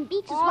cats and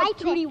beats his Oh, wife.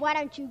 Tootie, why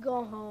don't you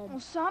go home? Well,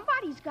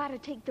 somebody's got to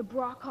take the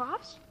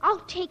Brockoffs. I'll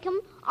take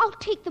him. I'll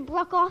take the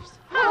Brockoffs.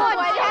 Oh,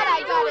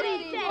 Dad,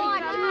 Tootie, go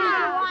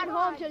on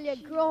home till you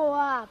grow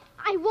up.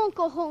 I won't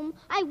go home.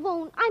 I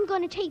won't. I'm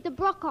going to take the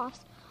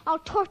Brockoffs. I'll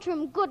torture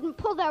them good and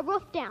pull their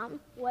roof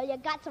down. Well, you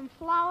got some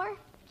flour?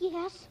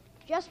 Yes.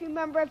 Just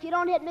remember, if you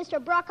don't hit Mr.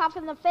 Brockoff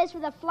in the face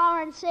with a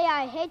flower and say,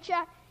 I hate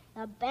you,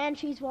 the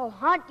banshees will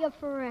haunt you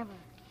forever.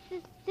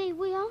 They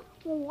will?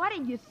 Well, what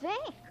did you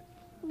think?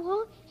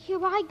 Well,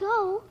 here I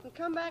go. And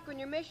come back when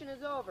your mission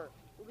is over.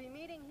 We'll be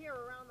meeting here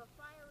around the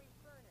fiery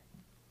furnace.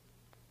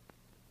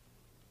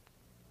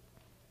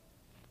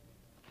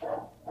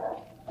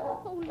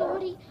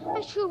 Tootie.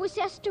 I sure wish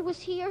Esther was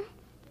here.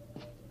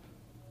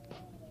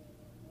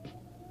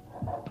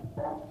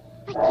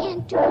 I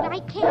can't do it. I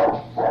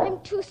can't.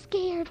 I'm too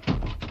scared.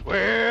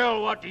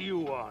 Well, what do you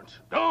want?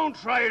 Don't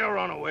try to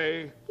run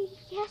away.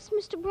 Yes,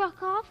 Mr.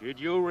 Brokoff. Did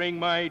you ring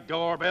my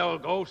doorbell,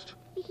 Ghost?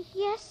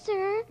 Yes,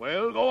 sir.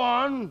 Well, go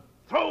on.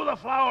 Throw the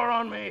flour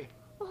on me.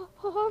 Oh,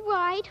 all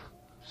right.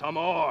 Some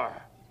more.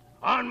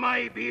 On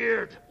my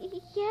beard.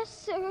 Yes,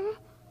 sir.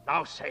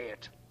 Now say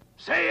it.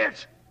 Say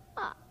it.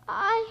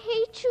 I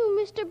hate you,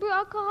 Mr.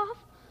 Brokoff.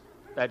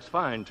 That's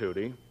fine,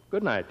 Tootie.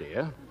 Good night,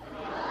 dear.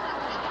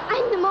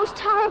 I'm the most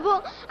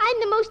horrible. I'm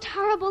the most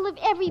horrible of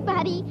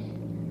everybody.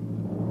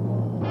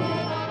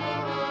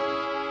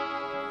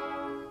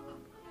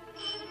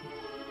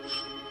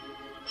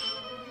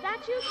 Is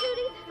that you,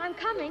 Tootie? I'm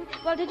coming.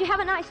 Well, did you have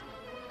a nice...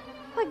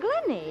 Why,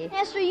 Glennie.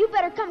 Esther, you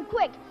better come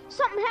quick.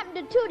 Something happened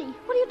to Tootie.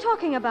 What are you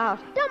talking about?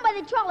 Down by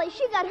the trolley.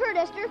 She got hurt,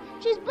 Esther.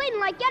 She's bleeding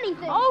like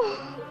anything.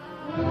 Oh!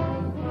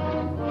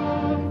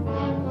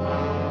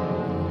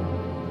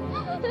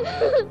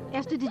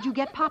 Esther, did you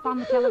get Pop on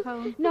the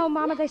telephone? No,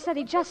 Mama, they said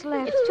he just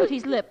left.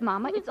 Tootie's lip,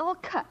 Mama. It's all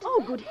cut.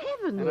 Oh, good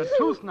heavens. And a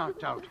tooth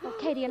knocked out. Oh,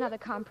 Katie, another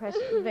compress.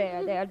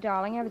 There,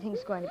 darling.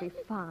 Everything's going to be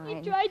fine.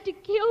 He tried to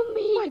kill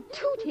me. Why,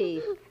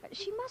 Tootie.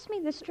 She must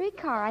mean the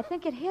streetcar. I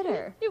think it hit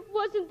her. It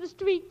wasn't the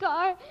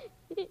streetcar.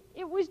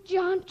 It was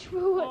John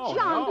Truitt. Oh,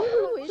 John no.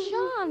 Truitt.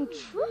 John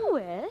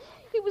Truitt?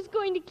 He was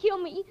going to kill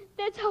me.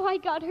 That's how I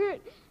got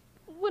hurt.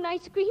 When I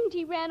screamed,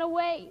 he ran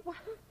away.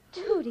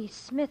 Tootie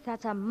Smith,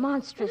 that's a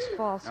monstrous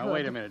falsehood. Now,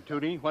 wait a minute,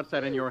 Tootie. What's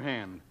that in your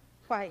hand?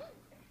 Why,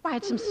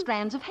 it's some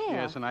strands of hair.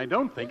 Yes, and I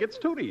don't think it's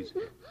Tootie's.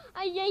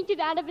 I yanked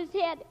it out of his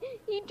head.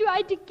 He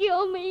tried to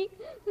kill me.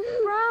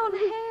 Brown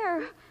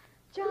hair.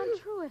 John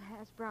Truitt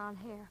has brown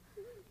hair.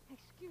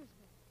 Excuse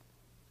me.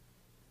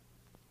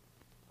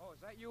 Oh,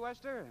 is that you,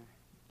 Esther?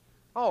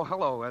 Oh,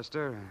 hello,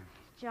 Esther.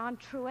 John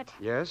Truitt.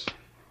 Yes?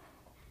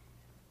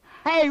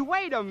 Hey,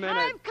 wait a minute.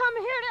 I've come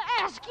here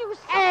to ask you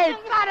something. Hey,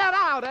 cut it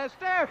out,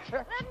 Esther. The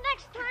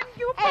next time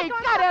you Hey, pick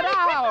on cut it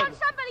somebody, out. pick on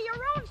somebody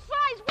your own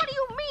size. What do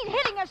you mean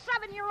hitting a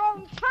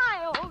 7-year-old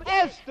child?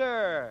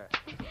 Esther!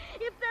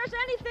 If there's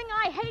anything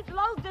I hate,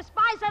 loathe,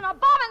 despise, and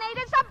abominate,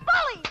 it's a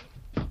bully.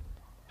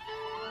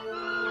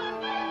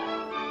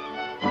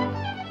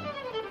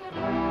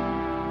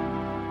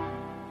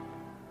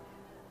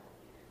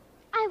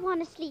 I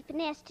want to sleep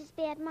in Esther's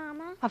bed,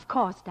 Mama. Of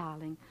course,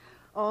 darling.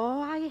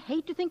 Oh, I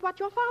hate to think what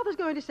your father's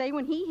going to say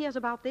when he hears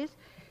about this.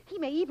 He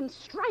may even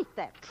strike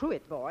that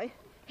Truitt boy.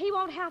 He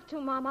won't have to,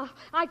 Mama.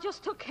 I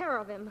just took care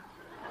of him.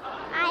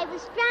 I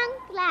was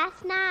drunk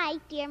last night,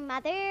 dear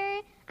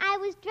Mother. I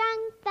was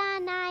drunk the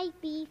night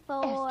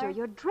before. Esther,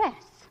 your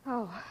dress.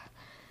 Oh,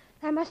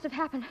 that must have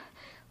happened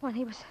when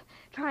he was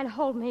trying to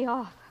hold me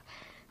off.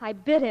 I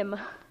bit him.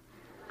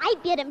 I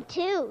bit him,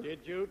 too.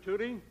 Did you,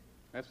 Tootie?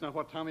 That's not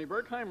what Tommy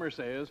Berkheimer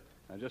says.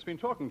 I've just been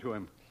talking to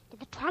him. Did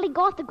the trolley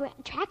go off the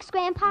tracks,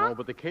 Grandpa? No,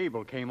 but the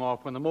cable came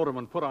off when the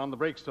motorman put on the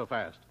brakes so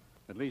fast.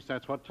 At least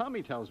that's what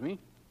Tommy tells me.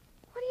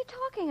 What are you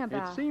talking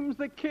about? It seems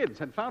the kids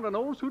had found an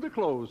old suit of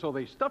clothes, so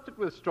they stuffed it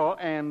with straw,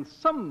 and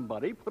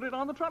somebody put it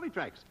on the trolley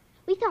tracks.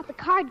 We thought the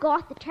car'd go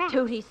off the tracks.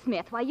 Tootie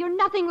Smith, why, you're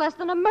nothing less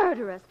than a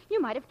murderess. You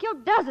might have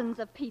killed dozens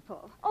of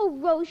people. Oh,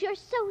 Rose, you're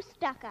so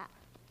stuck up.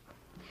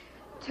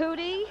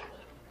 Tootie,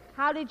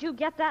 how did you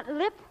get that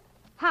lip?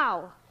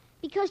 How?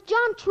 Because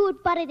John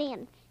Truitt butted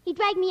in. He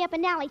dragged me up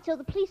an alley so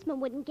the policeman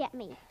wouldn't get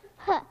me.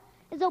 Huh,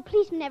 as though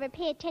policemen never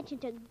pay attention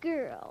to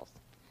girls.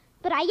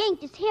 But I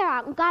yanked his hair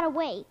out and got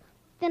away.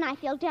 Then I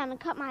fell down and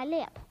cut my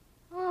lip.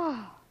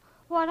 Oh,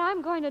 what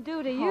I'm going to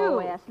do to you. Oh,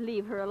 yes,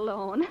 leave her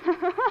alone.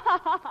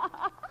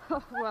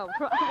 Well,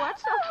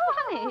 what's so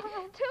funny?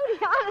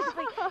 Tootie,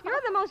 honestly,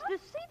 you're the most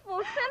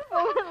deceitful,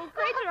 sinful little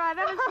creature I've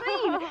ever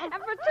seen.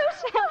 And for 2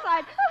 cents,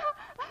 I'd...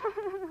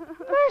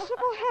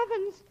 Merciful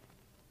heavens!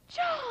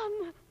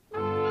 John!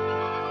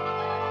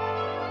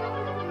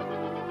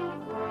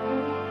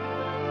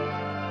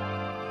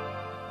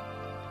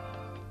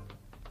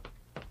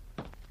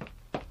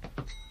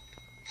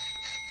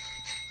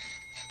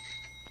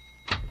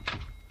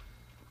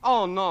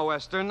 Oh, no,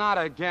 Esther, not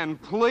again,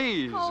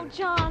 please. Oh,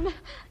 John.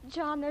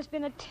 John, there's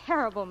been a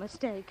terrible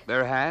mistake.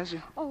 There has?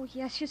 Oh,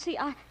 yes, you see,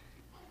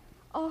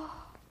 Oh,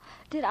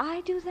 did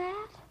I do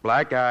that?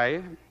 Black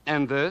eye,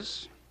 and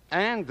this,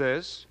 and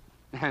this,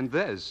 and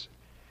this.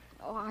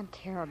 Oh, I'm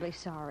terribly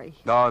sorry.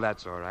 Oh,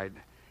 that's all right.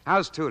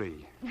 How's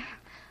Tootie?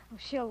 Oh,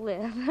 she'll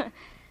live.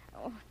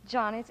 Oh,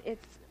 John,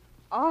 it's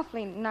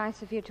awfully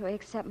nice of you to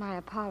accept my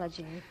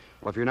apology.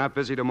 Well, if you're not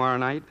busy tomorrow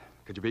night,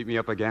 could you beat me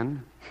up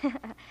again?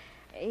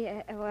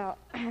 Yeah, well,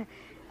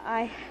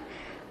 I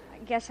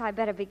guess I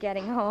better be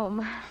getting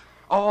home.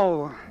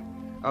 Oh,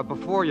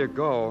 before you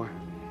go,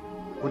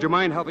 would you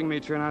mind helping me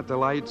turn out the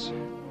lights?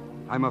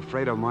 I'm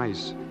afraid of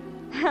mice.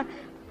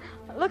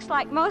 Looks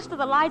like most of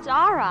the lights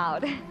are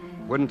out.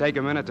 Wouldn't take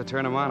a minute to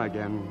turn them on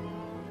again.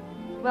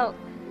 Well,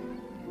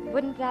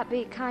 wouldn't that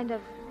be kind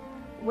of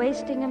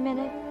wasting a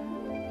minute?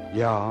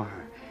 Yeah.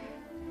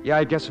 Yeah,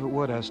 I guess it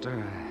would,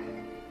 Esther.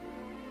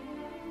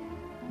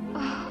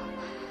 Oh,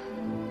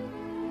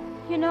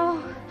 You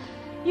know,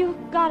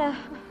 you've got a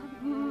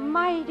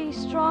mighty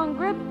strong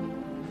grip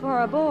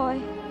for a boy.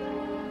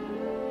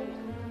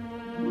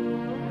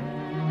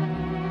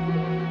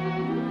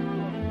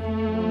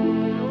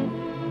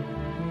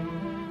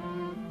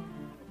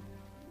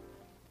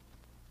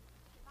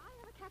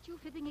 You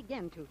fibbing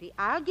again, Tootie.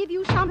 I'll give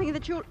you something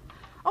that you'll...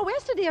 Oh,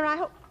 Esther, dear, I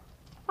hope...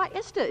 Why,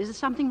 Esther, is there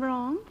something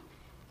wrong?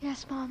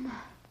 Yes, Mama.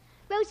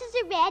 Roses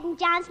are red, and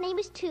John's name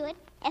is Truett.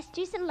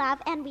 Esther's in love,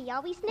 and we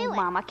always knew it.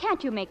 Mama,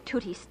 can't you make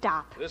Tootie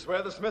stop? This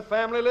where the Smith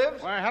family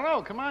lives? Why,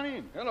 hello, come on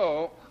in.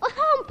 Hello. Oh,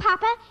 home,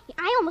 Papa.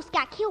 I almost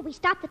got killed. We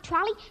stopped the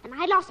trolley, and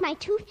I lost my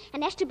tooth,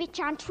 and Esther bit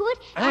John Truett.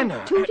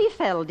 Anna. Tootie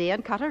fell, dear,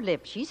 and cut her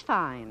lip. She's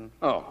fine.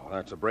 Oh,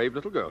 that's a brave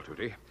little girl,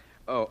 Tootie.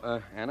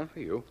 Oh, Anna, for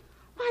you.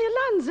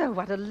 Why, Alonzo,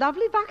 what a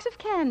lovely box of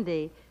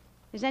candy.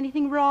 Is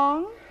anything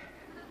wrong?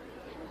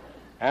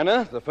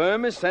 Anna, the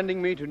firm is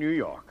sending me to New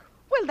York.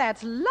 Well,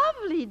 that's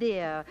lovely,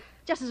 dear.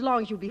 Just as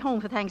long as you'll be home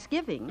for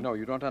Thanksgiving. No,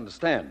 you don't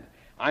understand.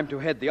 I'm to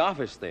head the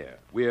office there.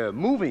 We're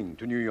moving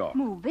to New York.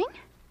 Moving?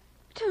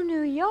 To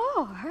New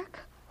York?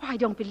 Why, I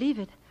don't believe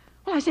it.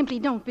 Well, I simply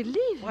don't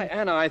believe it. Why,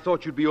 Anna, I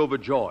thought you'd be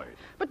overjoyed.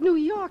 But New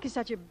York is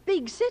such a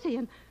big city,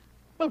 and...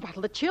 Well,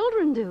 what'll the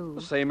children do?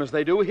 The same as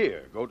they do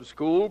here. Go to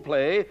school,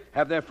 play,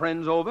 have their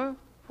friends over.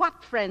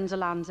 What friends,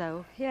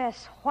 Alonzo?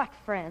 Yes, what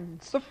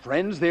friends? The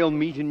friends they'll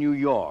meet in New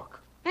York.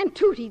 And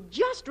Tootie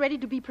just ready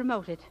to be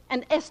promoted.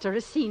 And Esther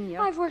a senior.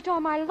 I've worked all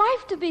my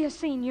life to be a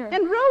senior.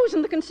 And Rose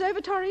in the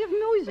Conservatory of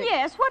Music.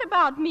 Yes, what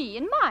about me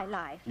in my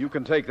life? You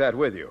can take that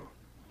with you.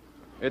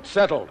 It's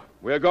settled.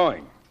 We're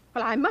going.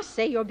 Well, I must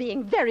say you're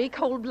being very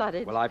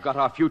cold-blooded. Well, I've got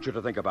our future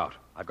to think about.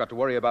 I've got to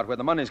worry about where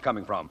the money's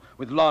coming from.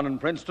 With Lon in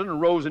Princeton and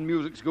Rose in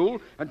music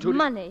school and Tootie...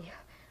 Money.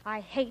 I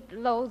hate,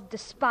 loathe,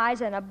 despise,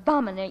 and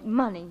abominate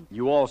money.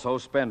 You also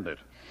spend it.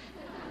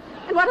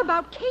 And what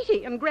about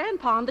Katie and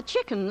Grandpa and the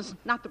chickens?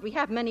 Not that we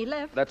have many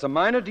left. That's a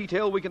minor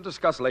detail we can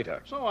discuss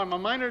later. So I'm a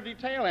minor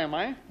detail, am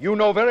I? You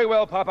know very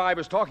well, Papa, I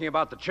was talking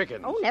about the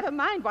chickens. Oh, never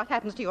mind what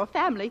happens to your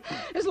family,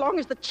 as long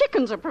as the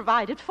chickens are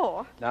provided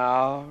for.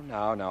 Now,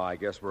 I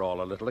guess we're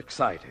all a little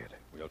excited.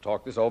 We'll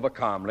talk this over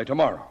calmly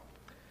tomorrow.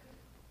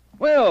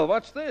 Well,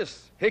 what's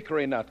this?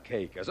 Hickory nut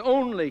cake, as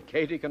only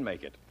Katie can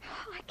make it.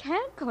 I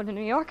can't go to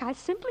New York. I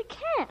simply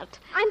can't.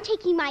 I'm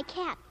taking my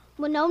cat.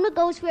 Winona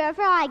goes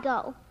wherever I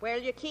go.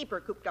 Where'll you keep her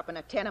cooped up in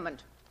a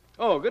tenement?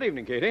 Oh, good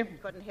evening, Katie.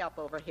 Couldn't help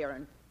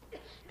overhearing.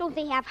 Don't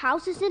they have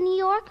houses in New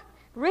York?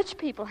 Rich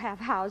people have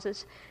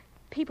houses.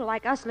 People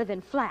like us live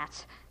in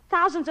flats.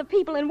 Thousands of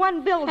people in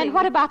one building. And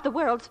what about the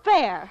World's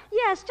Fair?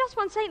 Yes, just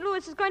when St.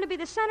 Louis is going to be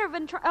the center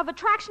of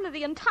attraction of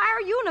the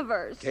entire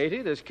universe.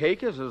 Katie, this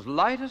cake is as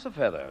light as a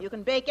feather. You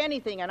can bake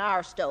anything in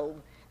our stove.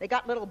 They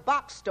got little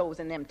box stoves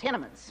in them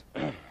tenements.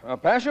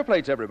 Pass your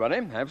plates,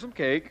 everybody. Have some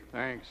cake.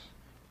 Thanks.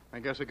 I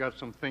guess I got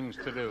some things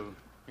to do.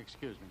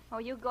 Excuse me. Are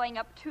you going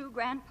up too,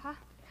 Grandpa?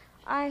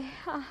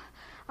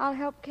 I'll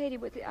help Katie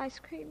with the ice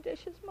cream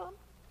dishes, Mom.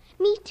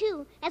 Me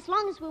too. As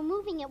long as we're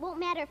moving, it won't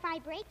matter if I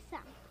break some.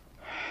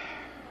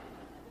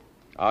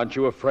 Aren't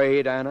you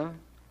afraid, Anna?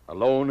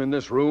 Alone in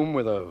this room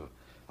with a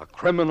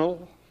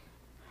criminal?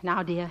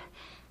 Now, dear,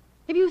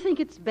 if you think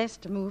it's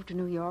best to move to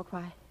New York,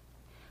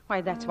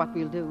 why, that's what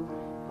we'll do.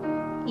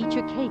 Eat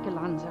your cake,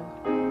 Alonzo.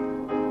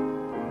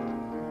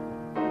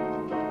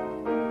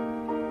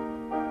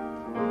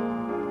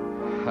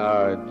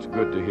 It's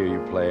good to hear you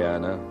play,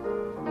 Anna.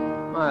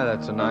 My,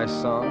 that's a nice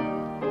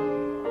song.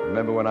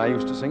 Remember when I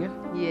used to sing it?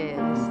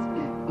 Yes.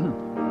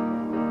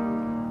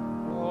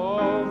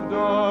 Of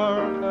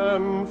dark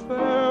and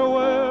fair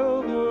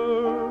weather, you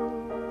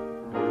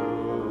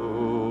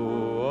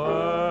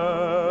and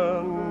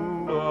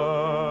I.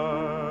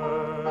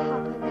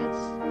 Papa,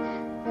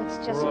 that's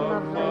just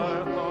lovely.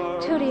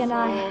 Tootie and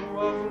I...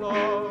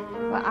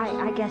 Well,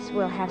 I guess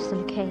we'll have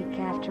some cake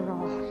after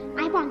all.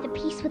 I want the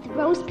piece with the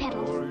rose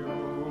petals.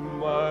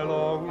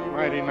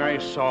 Mighty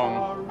nice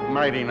song.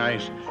 Mighty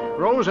nice.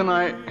 Rose and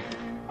I...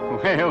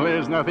 Well,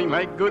 there's nothing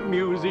like good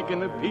music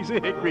and a piece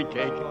of hickory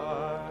cake.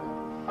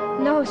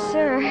 No,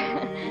 sir.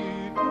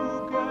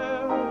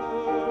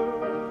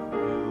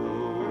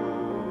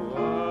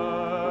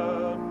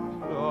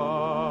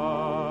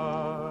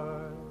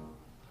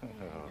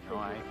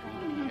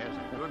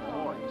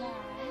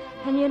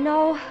 And you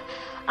know,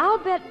 I'll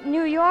bet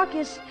New York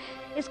is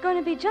going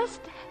to be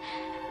just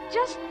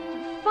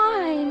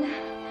fine.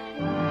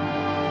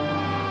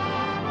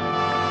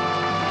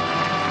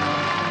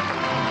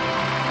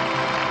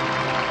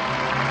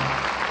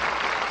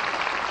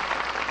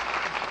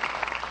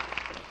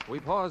 We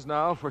pause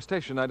now for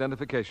station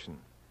identification.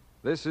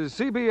 This is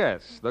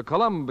CBS, the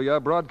Columbia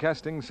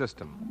Broadcasting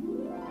System.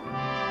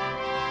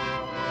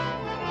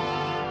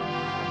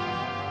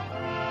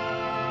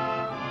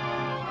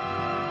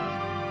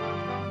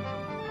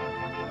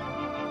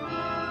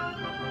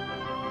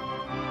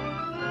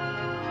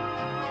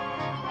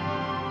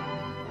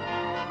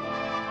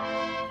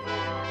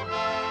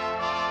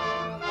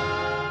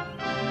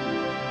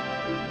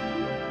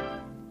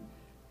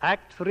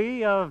 Act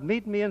 3 of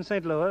Meet Me in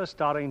St. Louis,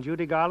 starring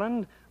Judy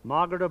Garland,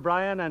 Margaret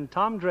O'Brien, and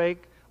Tom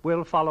Drake,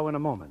 will follow in a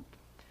moment.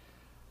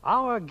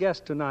 Our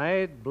guest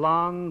tonight,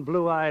 blonde,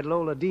 blue-eyed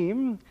Lola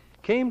Deem,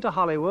 came to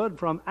Hollywood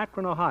from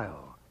Akron,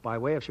 Ohio, by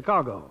way of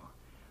Chicago.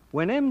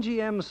 When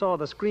MGM saw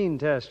the screen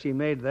test she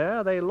made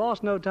there, they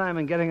lost no time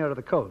in getting her to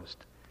the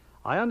coast.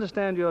 I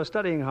understand you're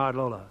studying hard,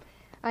 Lola.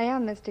 I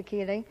am, Mr.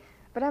 Keeley,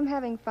 but I'm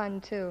having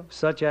fun, too.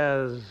 Such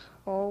as?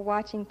 Oh,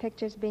 watching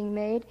pictures being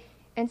made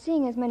and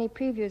seeing as many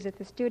previews at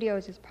the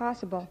studios as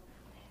possible.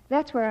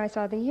 That's where I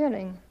saw The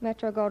Yearling,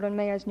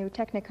 Metro-Goldwyn-Mayer's new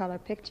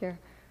Technicolor picture,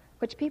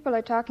 which people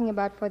are talking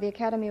about for the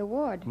Academy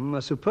Award.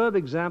 A superb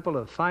example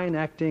of fine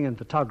acting and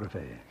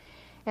photography.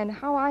 And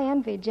how I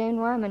envy Jane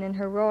Wyman in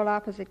her role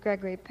opposite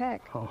Gregory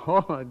Peck.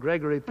 Oh, a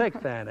Gregory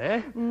Peck fan,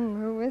 eh?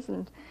 Who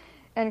isn't?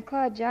 And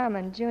Claude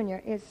Jarman, Jr.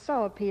 is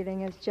so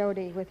appealing as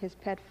Jody with his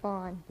pet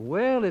fawn.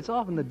 Well, it's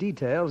often the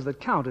details that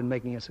count in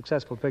making a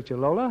successful picture,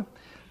 Lola.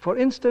 For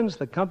instance,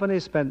 the company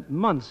spent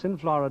months in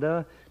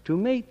Florida to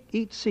make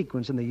each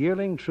sequence in The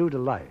Yearling true to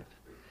life.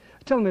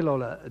 Tell me,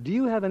 Lola, do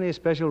you have any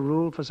special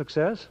rule for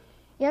success?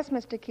 Yes,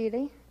 Mr.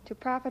 Keeley, to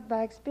profit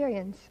by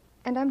experience.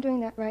 And I'm doing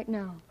that right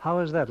now. How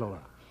is that, Lola?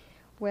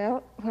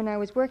 Well, when I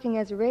was working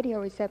as a radio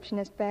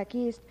receptionist back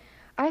east,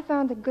 I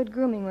found that good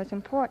grooming was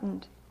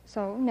important.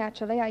 So,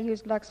 naturally, I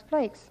used Lux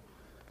Flakes.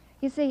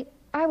 You see,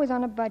 I was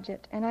on a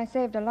budget, and I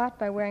saved a lot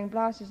by wearing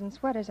blouses and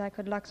sweaters I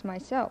could Lux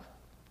myself.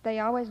 They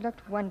always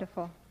looked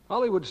wonderful.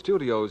 Hollywood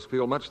studios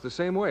feel much the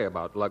same way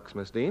about Lux,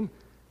 Miss Deem.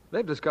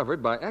 They've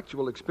discovered by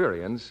actual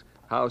experience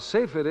how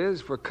safe it is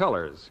for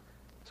colors.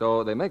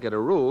 So they make it a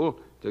rule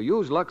to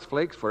use Lux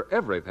Flakes for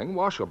everything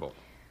washable.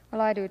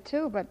 Well, I do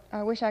too, but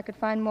I wish I could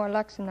find more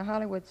Lux in the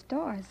Hollywood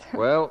stores.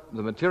 Well,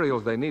 the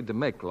materials they need to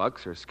make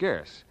Lux are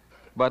scarce.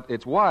 But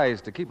it's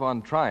wise to keep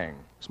on trying.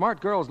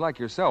 Smart girls like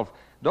yourself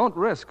don't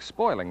risk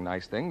spoiling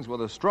nice things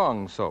with a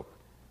strong soap,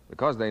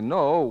 because they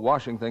know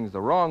washing things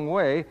the wrong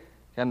way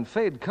can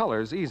fade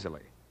colors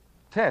easily.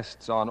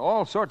 Tests on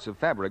all sorts of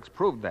fabrics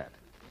proved that.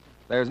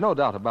 There's no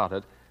doubt about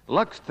it.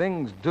 Lux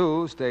things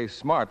do stay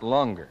smart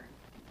longer.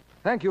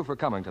 Thank you for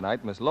coming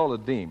tonight, Miss Lola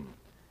Deem.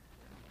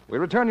 We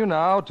return you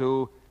now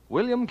to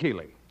William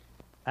Keeley.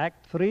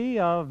 Act 3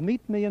 of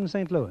Meet Me in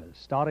St. Louis,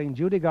 starring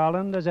Judy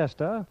Garland as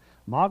Esther,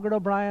 Margaret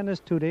O'Brien as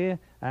Tootie,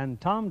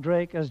 and Tom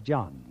Drake as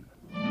John.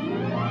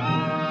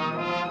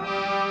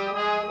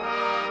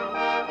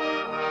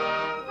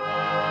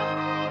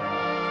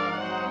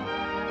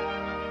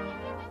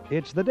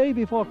 It's the day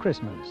before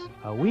Christmas,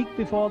 a week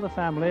before the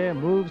family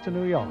moves to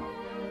New York,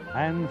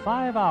 and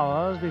 5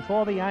 hours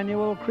before the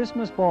annual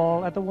Christmas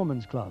ball at the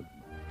Woman's Club.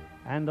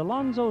 And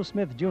Alonzo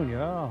Smith, Jr.,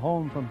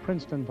 home from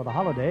Princeton for the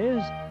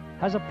holidays,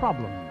 has a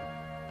problem.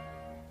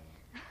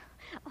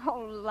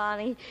 Oh,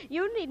 Lonnie,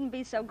 you needn't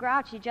be so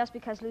grouchy just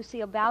because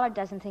Lucille Ballard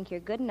doesn't think you're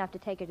good enough to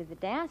take her to the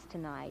dance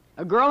tonight.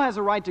 A girl has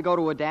a right to go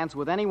to a dance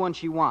with anyone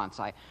she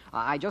wants.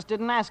 I just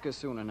didn't ask her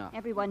soon enough.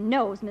 Everyone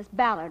knows Miss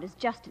Ballard is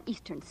just an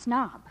Eastern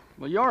snob.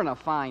 Well, you're in a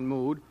fine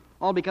mood.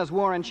 All because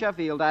Warren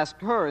Sheffield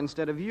asked her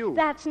instead of you.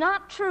 That's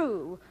not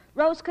true.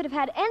 Rose could have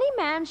had any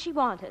man she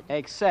wanted.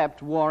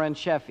 Except Warren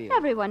Sheffield.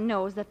 Everyone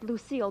knows that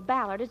Lucille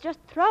Ballard is just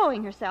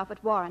throwing herself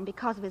at Warren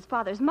because of his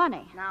father's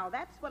money. Now,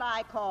 that's what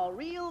I call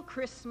real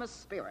Christmas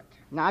spirit.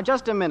 Now,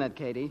 just a minute,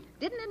 Katie.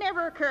 Didn't it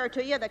ever occur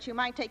to you that you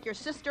might take your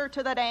sister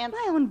to the dance?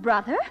 My own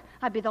brother?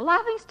 I'd be the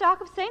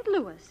laughingstock of St.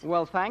 Louis.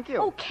 Well, thank you.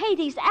 Oh,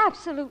 Katie's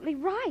absolutely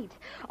right.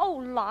 Oh,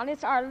 Lon,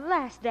 it's our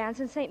last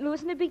dance in St.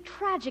 Louis, and it'd be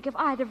tragic if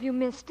either of you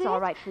missed it. It's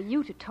all right for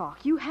you to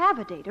talk. You have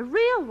a date, a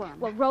real one.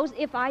 Well, Rose,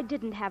 if I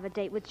didn't have a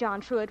date with John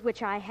Truitt,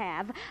 which I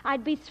have,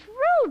 I'd be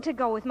thrilled to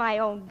go with my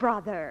own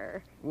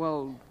brother.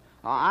 Well,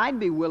 I'd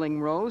be willing,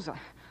 Rose.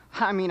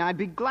 I mean, I'd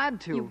be glad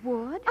to. You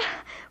would?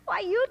 Why,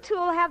 you two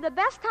will have the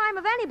best time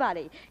of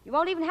anybody. You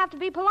won't even have to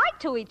be polite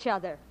to each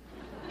other.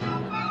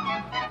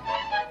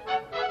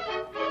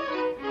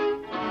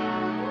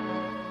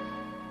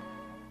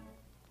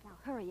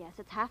 Hurry, yes,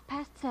 it's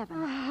 7:30.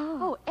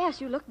 Oh,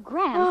 S, you look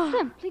grand,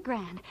 simply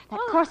grand. That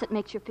corset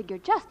makes your figure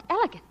just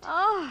elegant.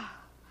 Oh,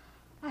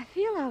 I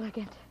feel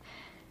elegant,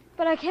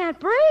 but I can't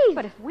breathe.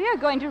 But if we're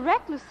going to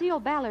wreck Lucille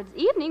Ballard's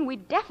evening, we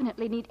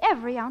definitely need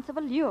every ounce of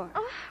allure.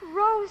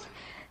 Rose,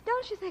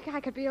 don't you think I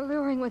could be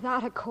alluring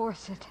without a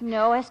corset?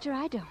 No, Esther,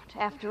 I don't.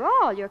 After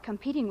all, you're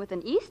competing with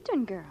an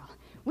Eastern girl.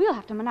 We'll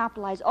have to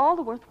monopolize all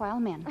the worthwhile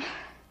men.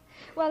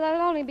 Well,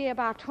 there'll only be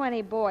about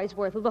 20 boys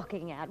worth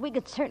looking at. We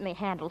could certainly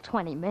handle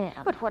 20 men.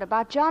 But what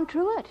about John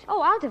Truitt?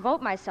 Oh, I'll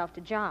devote myself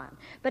to John.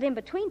 But in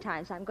between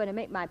times, I'm going to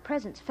make my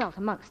presence felt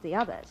amongst the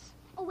others.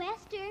 Oh,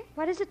 Esther.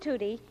 What is it,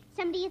 Tootie?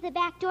 Somebody at the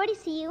back door to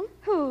see you.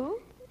 Who?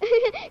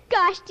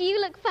 Gosh, do you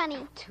look funny.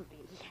 Oh,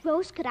 Tootie.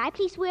 Rose, could I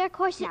please wear a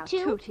corset, now,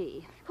 too?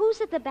 Tootie.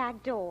 Who's at the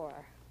back door?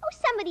 Oh,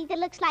 somebody that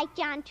looks like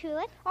John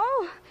Truitt.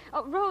 Oh,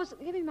 Rose,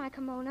 give me my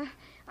kimono.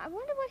 I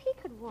wonder what he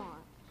could want.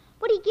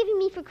 What are you giving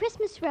me for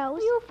Christmas,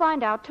 Rose? You'll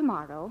find out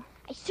tomorrow.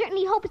 I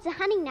certainly hope it's a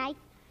hunting knife.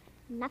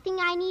 Nothing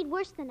I need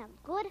worse than a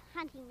good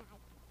hunting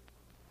knife.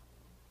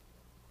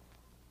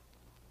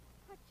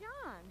 But,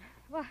 John,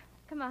 well,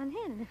 come on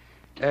in.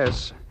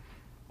 S,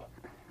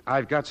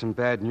 I've got some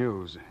bad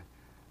news.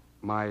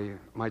 My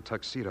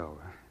tuxedo.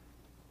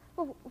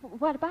 Well,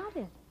 what about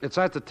it? It's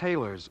at the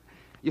tailor's.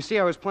 You see,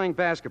 I was playing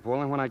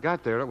basketball, and when I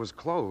got there, it was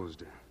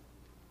closed.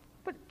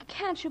 But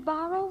can't you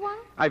borrow one?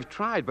 I've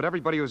tried, but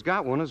everybody who's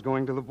got one is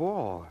going to the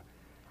ball.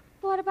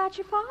 What about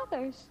your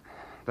father's?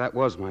 That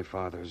was my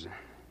father's.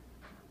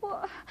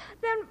 Well,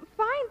 then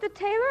find the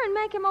tailor and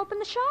make him open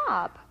the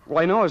shop.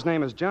 Well, I know his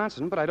name is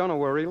Johnson, but I don't know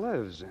where he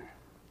lives.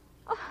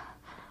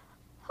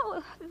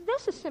 Oh,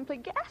 this is simply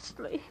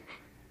ghastly.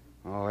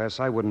 Oh, S,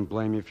 I wouldn't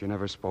blame you if you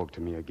never spoke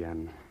to me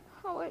again.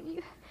 Oh, well,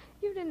 you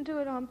didn't do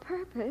it on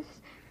purpose.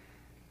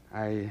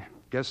 I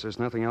guess there's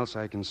nothing else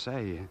I can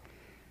say.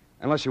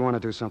 Unless you want to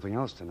do something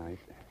else tonight.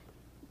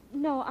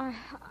 No,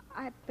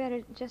 I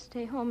better just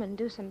stay home and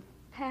do some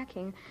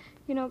packing.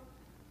 You know,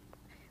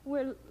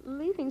 we're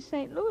leaving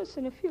St. Louis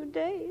in a few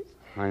days.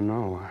 I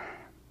know.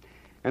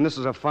 And this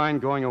is a fine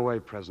going-away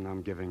present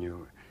I'm giving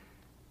you.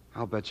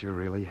 I'll bet you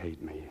really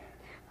hate me.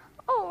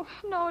 Oh,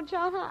 no,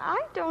 John, I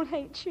don't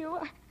hate you.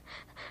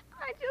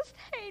 I just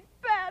hate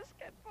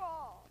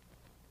basketball.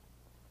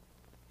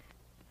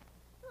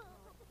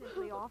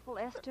 Simply awful,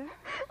 Esther.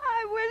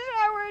 I wish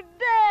I were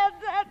dead,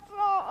 that's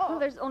all. Well,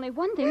 there's only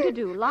one thing to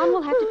do. Lon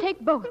will have to take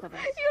both of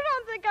us. You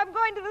don't think I'm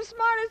going to the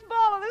smartest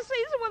ball of the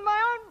season with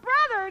my own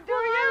brother, do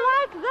you?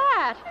 I like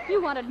that. You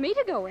wanted me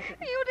to go with it.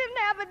 You didn't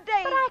have a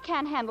date. But I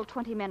can't handle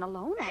 20 men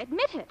alone. I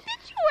admit it.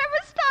 Did you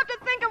ever stop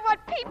to think of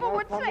what people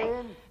would say?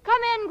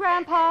 Come in,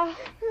 Grandpa.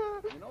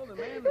 You know, the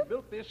man who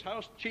built this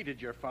house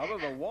cheated your father.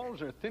 The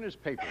walls are thin as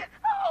paper.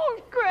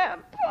 Oh,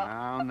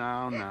 Grandpa.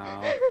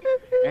 Now.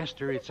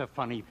 Esther, it's a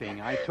funny thing.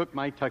 I took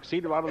my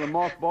tuxedo out of the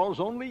mothballs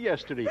only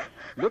yesterday.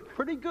 Looked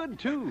pretty good,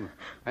 too.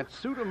 That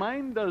suit of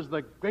mine does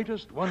the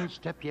greatest one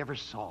step you ever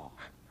saw.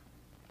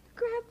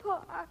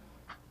 Grandpa,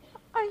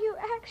 are you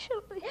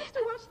actually...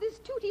 Esther, what's this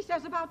Tootie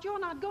says about your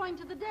not going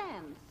to the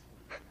dance?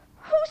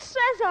 Who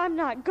says I'm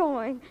not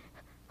going?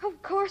 Of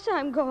course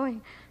I'm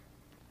going.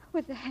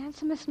 With the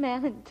handsomest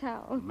man in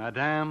town.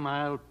 Madame,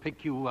 I'll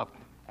pick you up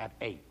at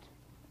 8.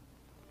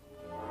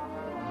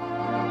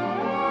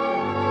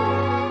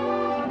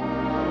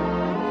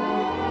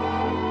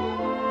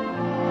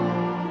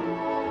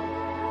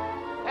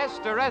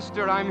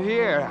 Esther, I'm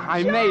here.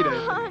 I made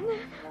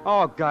it.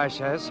 Oh,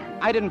 gosh, Es.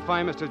 I didn't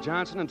find Mr.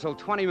 Johnson until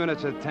 20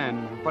 minutes at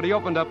 10, but he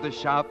opened up the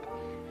shop,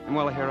 and,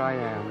 well, here I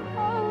am.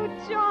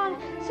 Oh, John,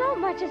 so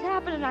much has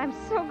happened, and I'm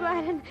so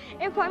glad. And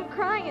if I'm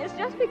crying, it's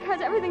just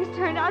because everything's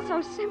turned out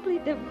so simply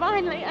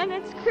divinely, and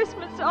it's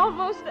Christmas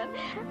almost, and...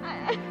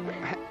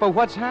 But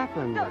what's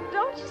happened?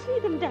 Don't you see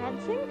them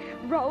dancing?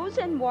 Rose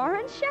and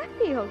Warren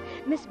Sheffield.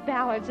 Miss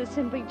Ballard's a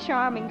simply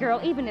charming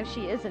girl, even if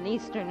she is an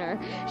Easterner.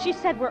 She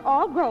said we're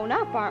all grown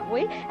up, aren't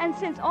we? And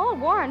since all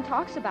Warren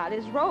talks about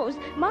is Rose,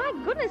 my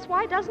goodness,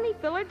 why doesn't he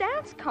fill her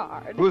dance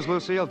card? Who's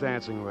Lucille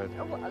dancing with?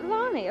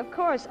 Lonnie, of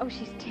course. Oh,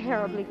 she's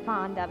terribly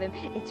fond of him.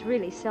 It's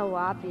really so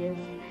obvious.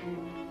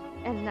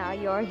 And now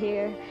you're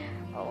here.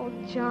 Oh,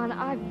 John,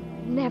 I've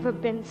never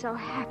been so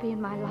happy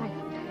in my life.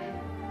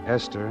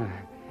 Esther,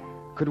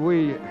 could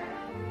we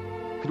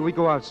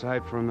go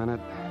outside for a minute?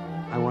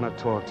 I want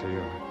to talk to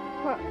you.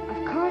 Well,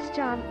 of course,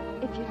 John,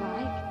 if you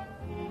like.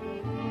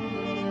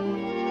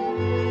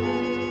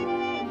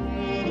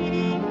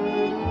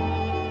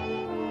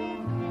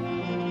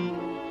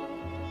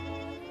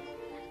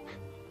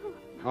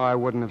 Oh, I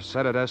wouldn't have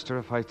said it, Esther,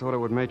 if I thought it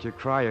would make you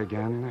cry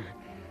again.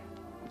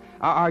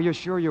 Are you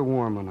sure you're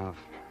warm enough?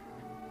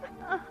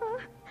 Uh-huh.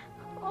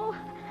 Oh,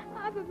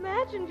 I've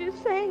imagined you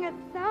saying it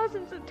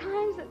thousands of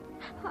times, and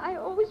I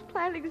always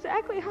planned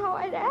exactly how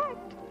I'd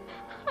act.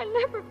 I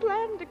never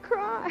planned to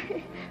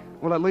cry.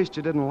 Well, at least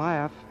you didn't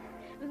laugh.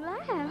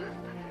 Laugh?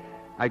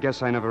 I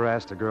guess I never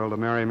asked a girl to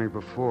marry me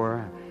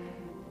before.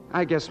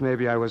 I guess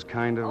maybe I was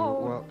kind of, Oh,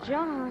 well...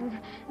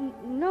 John,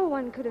 no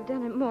one could have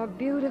done it more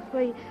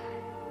beautifully.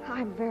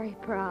 I'm very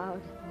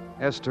proud.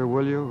 Esther,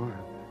 will you?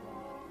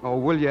 Oh,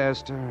 will you,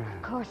 Esther?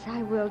 Of course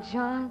I will,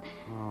 John.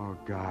 Oh,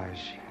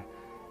 gosh.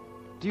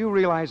 Do you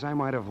realize I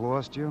might have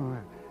lost you?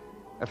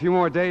 A few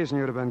more days and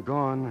you'd have been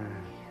gone.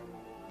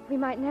 We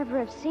might never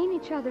have seen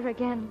each other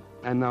again.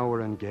 And now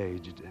we're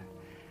engaged.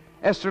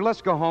 Esther,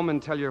 let's go home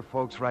and tell your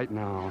folks right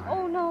now.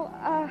 Oh, no,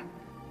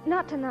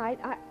 not tonight.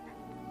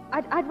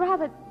 I'd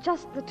rather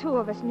just the two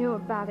of us knew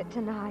about it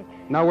tonight.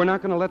 Now, we're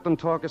not going to let them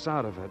talk us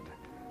out of it.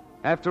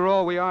 After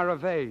all, we are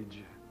of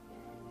age.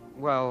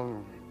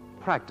 Well,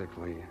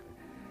 practically.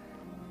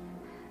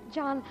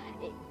 John,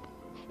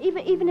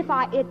 even if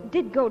it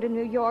did go to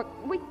New York,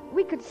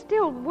 we could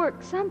still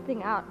work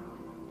something out.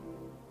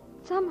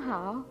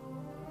 Somehow.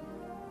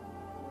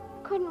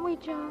 Couldn't we,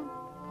 John?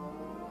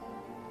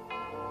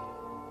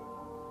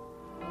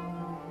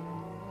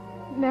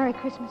 Merry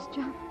Christmas,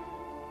 John.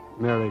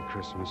 Merry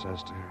Christmas,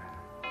 Esther.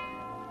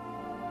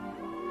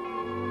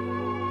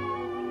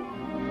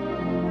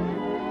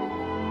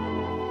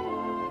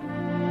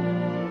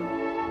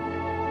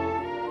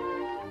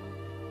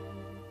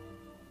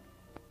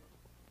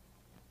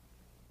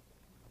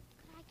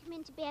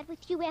 To bed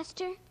with you,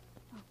 Esther?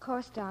 Of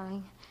course,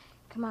 darling.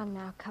 Come on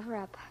now, cover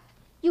up.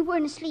 You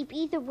weren't asleep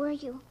either, were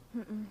you?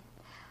 Mm-mm.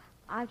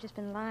 I've just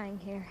been lying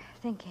here,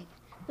 thinking.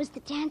 Was the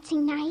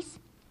dancing nice?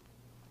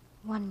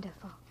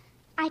 Wonderful.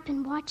 I've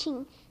been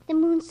watching the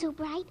moon so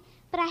bright,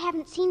 but I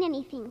haven't seen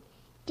anything.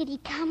 Did he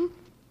come?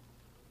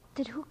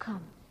 Did who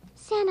come?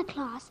 Santa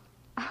Claus.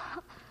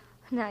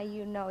 Now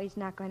you know he's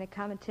not going to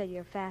come until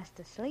you're fast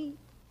asleep.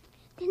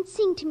 Then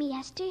sing to me,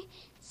 Esther.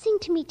 Sing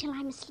to me till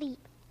I'm asleep.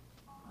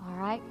 All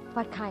right.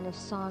 What kind of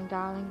song,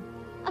 darling?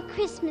 A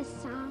Christmas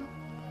song.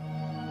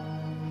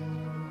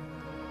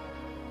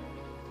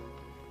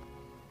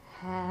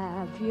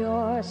 Have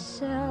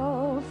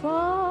yourself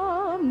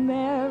a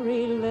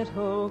merry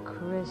little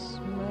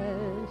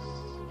Christmas.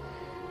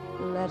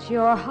 Let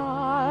your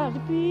heart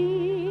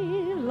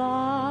be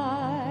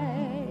light.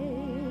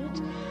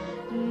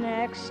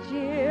 Next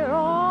year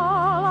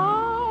all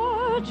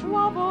our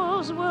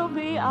troubles will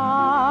be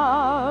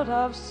out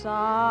of sight.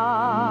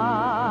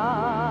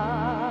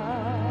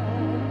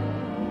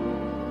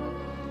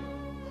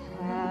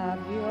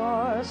 Have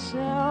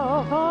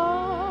yourself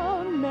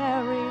a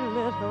merry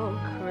little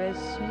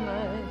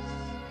Christmas.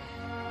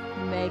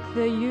 Make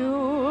the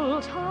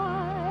Yuletide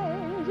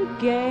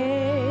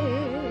gay.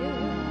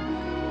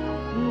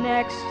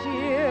 Next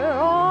year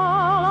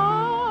all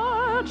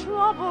our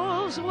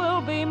troubles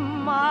will be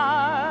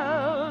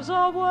miles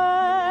away.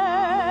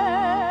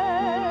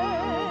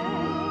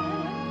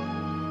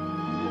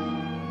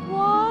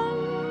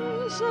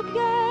 Once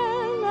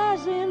again,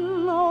 as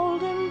in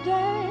olden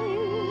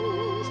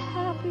days,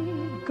 happy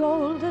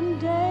golden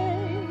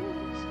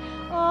days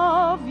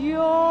of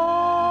yore,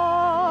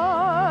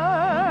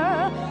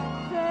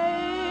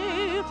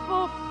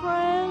 faithful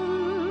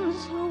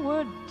friends who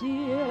were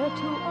dear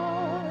to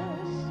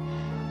us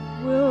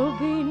will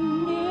be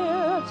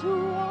near to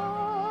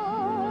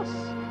us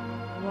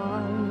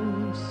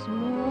once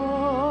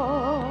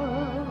more.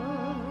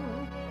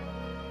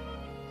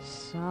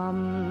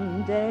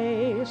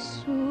 Someday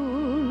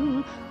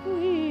soon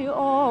we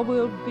all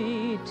will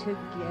be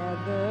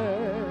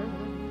together,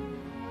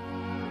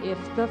 if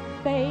the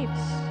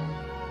fates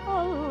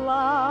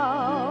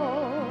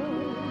allow.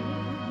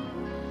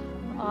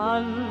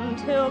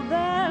 Until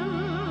then,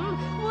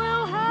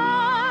 we'll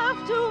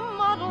have to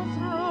muddle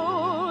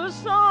through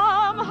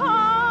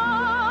somehow.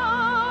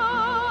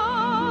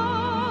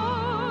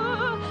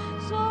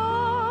 So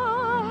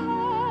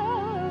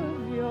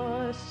have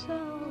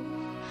yourself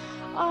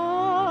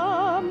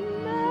a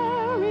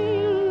merry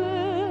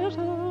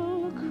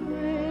little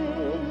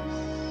Christmas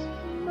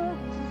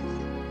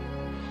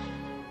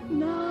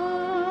now.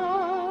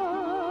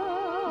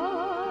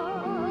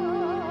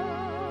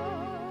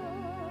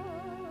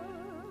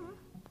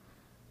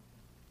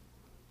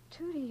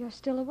 Tootie, you're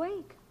still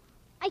awake.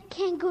 I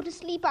can't go to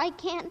sleep. I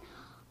can't.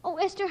 Oh,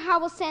 Esther, how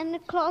will Santa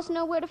Claus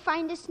know where to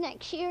find us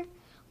next year?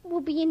 We'll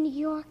be in New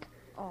York.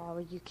 Oh,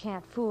 you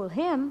can't fool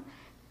him.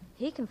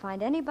 He can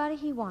find anybody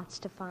he wants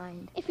to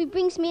find. If he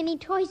brings me any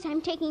toys,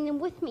 I'm taking them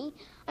with me.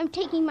 I'm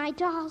taking my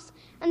dolls,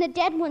 and the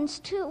dead ones,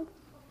 too.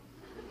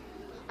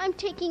 I'm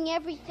taking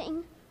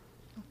everything.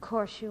 Of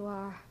course you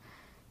are.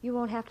 You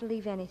won't have to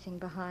leave anything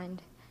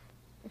behind.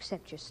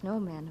 Except your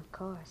snowman, of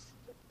course.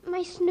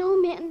 My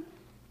snowman.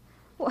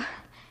 Well,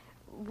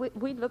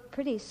 we'd look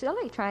pretty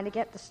silly trying to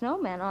get the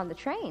snowman on the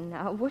train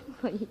now,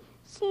 wouldn't we?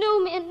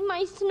 Snowman,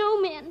 my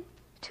snowman.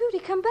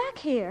 Tootie, come back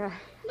here.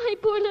 My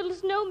poor little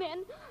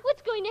snowman.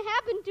 What's going to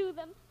happen to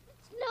them?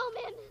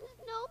 Snowman,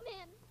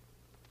 snowman.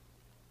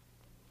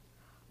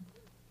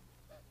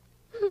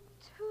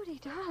 Tootie,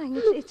 darling,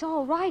 it's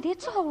all right.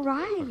 It's all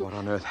right. But what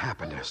on earth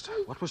happened, Esther?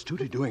 What was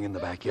Tootie doing in the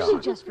backyard? She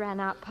just ran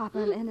out, Papa,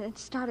 and it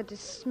started to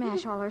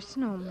smash all her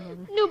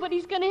snowmen.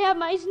 Nobody's going to have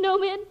my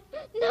snowman.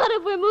 Not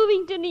if we're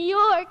moving to New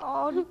York.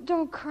 Oh,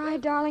 don't cry,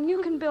 darling.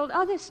 You can build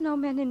other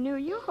snowmen in New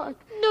York.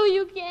 No,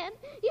 you can't.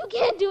 You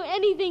can't do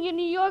anything in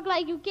New York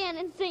like you can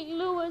in St.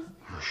 Louis.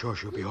 You're sure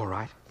she'll be all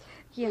right?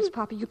 Yes,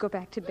 Papa, you go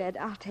back to bed.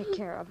 I'll take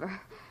care of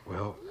her.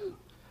 Well,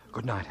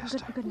 good night,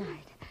 Esther. Good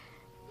night.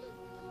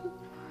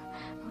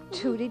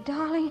 Tootie,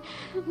 darling,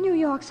 New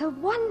York's a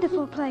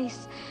wonderful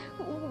place.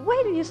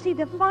 Wait till you see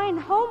the fine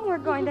home we're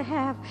going to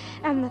have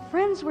and the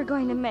friends we're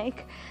going to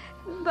make.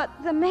 But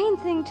the main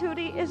thing,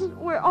 Tootie, is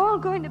we're all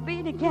going to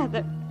be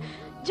together,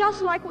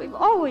 just like we've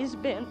always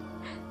been.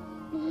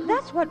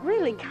 That's what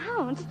really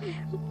counts.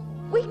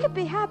 We could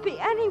be happy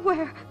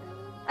anywhere,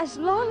 as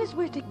long as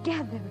we're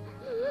together.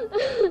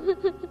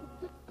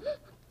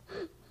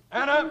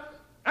 Anna,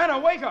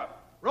 wake up.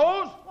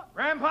 Rose,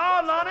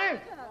 Grandpa, Lonnie,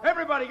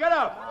 everybody get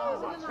up.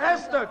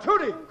 Esther,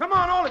 Tootie, come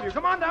on, all of you.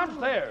 Come on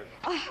downstairs.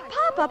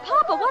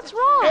 Papa, what's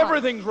wrong?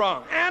 Everything's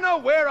wrong. Anna,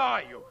 where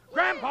are you?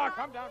 Grandpa,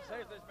 come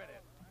downstairs this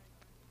minute.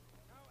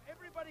 Now,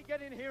 everybody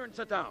get in here and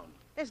sit down.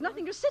 There's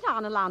nothing to sit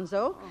on,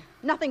 Alonzo.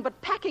 Nothing but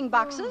packing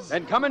boxes.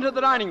 Then come into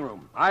the dining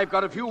room. I've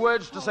got a few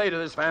words to say to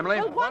this family.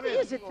 Well, what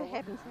is it, for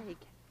heaven's sake?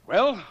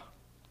 Well,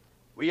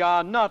 we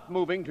are not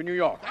moving to New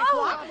York.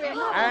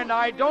 And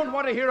I don't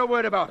want to hear a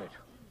word about it.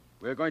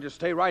 We're going to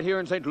stay right here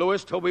in St.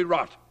 Louis till we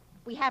rot.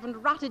 We haven't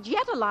rotted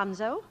yet,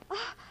 Alonzo.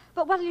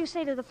 But what'll you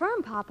say to the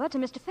firm, Papa, to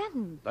Mr.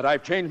 Fenton? That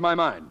I've changed my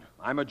mind.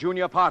 I'm a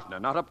junior partner,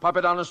 not a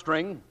puppet on a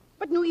string.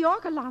 But New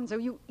York, Alonzo,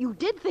 you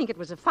did think it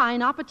was a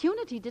fine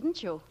opportunity,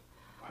 didn't you?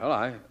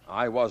 Well,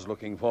 I was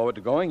looking forward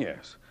to going,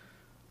 yes.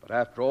 But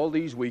after all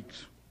these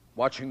weeks,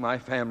 watching my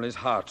family's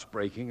hearts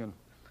breaking, and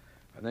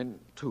then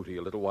Tootie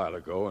a little while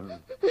ago, and...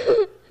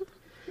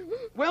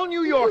 Well,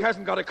 New York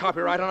hasn't got a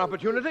copyright on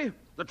opportunity.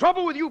 The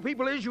trouble with you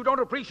people is you don't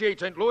appreciate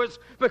St. Louis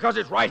because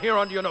it's right here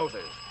under your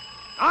noses.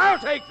 I'll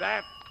take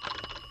that.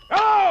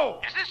 Oh!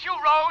 Is this you,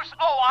 Rose?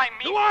 Oh, I'm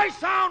me. Do I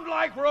sound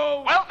like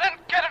Rose? Well, then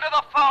get her to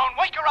the phone.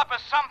 Wake her up or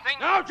something.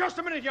 Now, just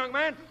a minute, young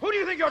man. Who do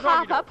you think you're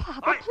talking to?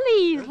 Papa,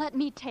 please let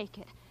me take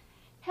it.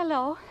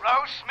 Hello?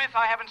 Rose Smith,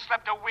 I haven't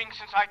slept a wink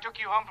since I took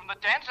you home from the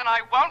dance, and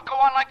I won't go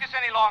on like this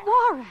any longer.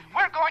 Warren!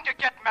 We're going to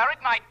get married,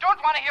 and I don't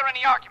want to hear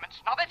any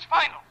arguments. Now, that's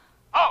final.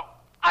 Oh,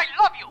 I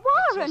love you.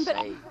 Warren, but...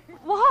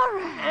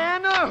 Warren!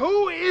 Anna,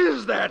 who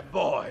is that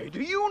boy?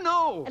 Do you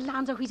know?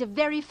 Alonzo, he's a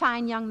very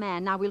fine young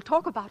man. Now, we'll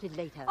talk about it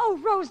later. Oh,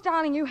 Rose,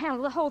 darling, you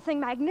handled the whole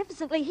thing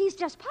magnificently. He's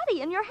just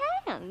putty in your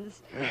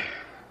hands.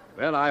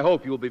 Well, I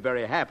hope you'll be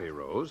very happy,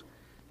 Rose.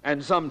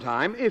 And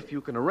sometime, if you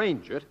can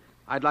arrange it,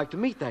 I'd like to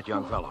meet that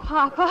young fellow.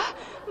 Papa,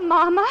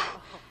 Mama.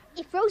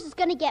 If Rose is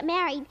going to get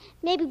married,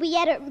 maybe we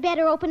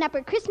better open up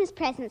her Christmas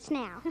presents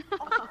now.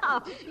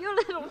 Oh, you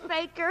little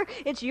faker.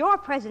 It's your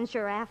presents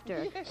you're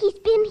after. He's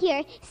been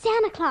here,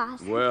 Santa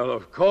Claus. Well,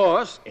 of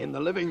course, in the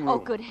living room. Oh,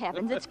 good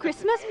heavens, it's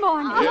Christmas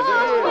morning.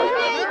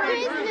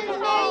 Merry Christmas,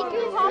 Merry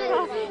Christmas.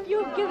 Papa,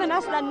 you've given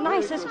us the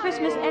nicest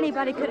Christmas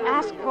anybody could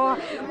ask for.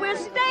 We're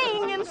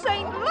staying in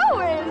St.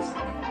 Louis.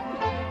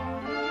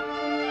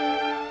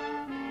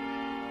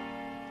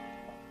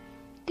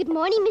 Good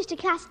morning, Mr.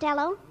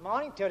 Costello.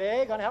 Morning,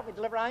 Tootie. Going to help me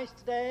deliver ice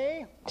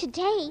today?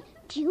 Today?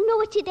 Do you know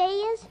what today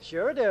is?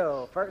 Sure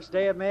do. First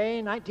day of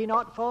May,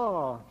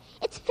 1904.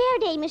 It's Fair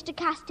Day, Mr.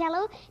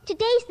 Costello.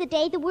 Today's the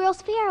day the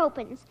World's Fair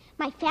opens.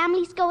 My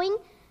family's going,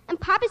 and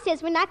Papa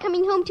says we're not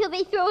coming home till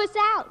they throw us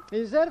out.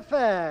 Is that a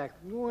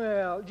fact?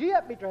 Well, gee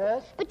up,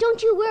 Beatrice. But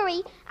don't you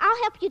worry.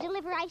 I'll help you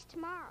deliver ice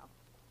tomorrow.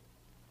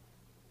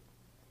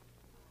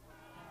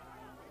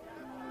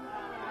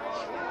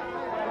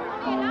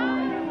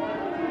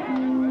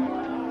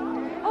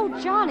 Oh,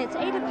 John, it's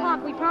 8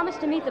 o'clock. We promised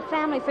to meet the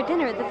family for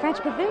dinner at the French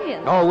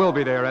Pavilion. Oh, we'll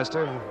be there,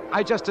 Esther.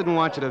 I just didn't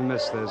want you to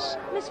miss this.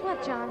 Miss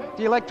what, John?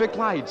 The electric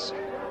lights.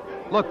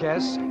 Look,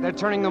 Es, they're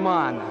turning them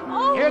on.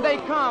 Oh. Here they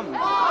come.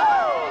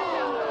 Oh.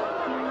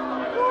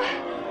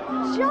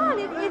 John,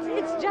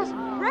 it's just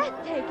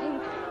breathtaking.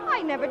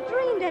 I never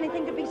dreamed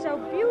anything could be so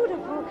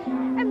beautiful.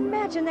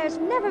 Imagine there's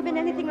never been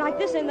anything like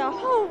this in the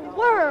whole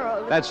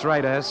world. That's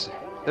right, Es.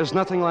 There's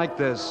nothing like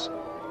this.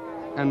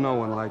 And no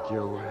one like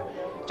you.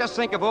 Just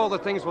think of all the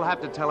things we'll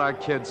have to tell our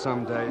kids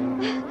someday.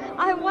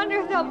 I wonder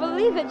if they'll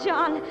believe it,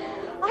 John.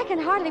 I can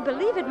hardly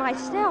believe it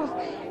myself.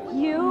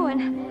 You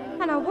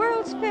and a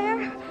World's Fair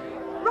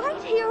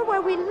right here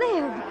where we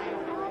live.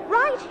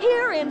 Right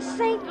here in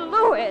St.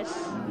 Louis.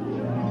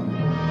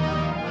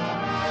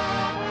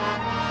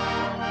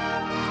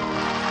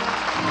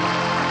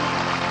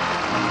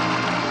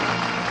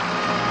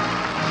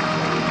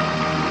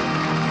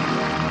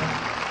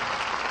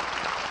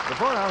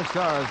 Before our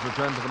stars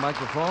return to the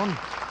microphone,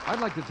 I'd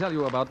like to tell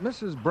you about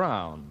Mrs.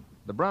 Brown.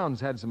 The Browns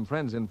had some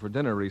friends in for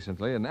dinner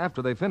recently, and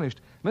after they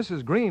finished,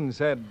 Mrs. Green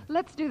said,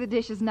 "Let's do the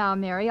dishes now,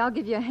 Mary. I'll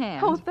give you a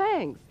hand." Oh,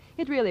 thanks.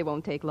 It really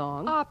won't take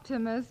long.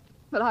 Optimist.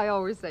 But I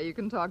always say you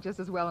can talk just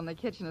as well in the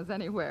kitchen as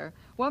anywhere.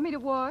 Want me to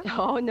wash?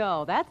 Oh,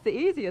 no, that's the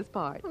easiest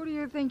part. Who do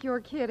you think you're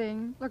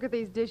kidding? Look at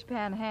these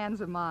dishpan hands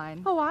of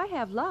mine. Oh, I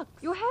have Lux.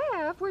 You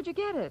have? Where'd you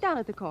get it? Down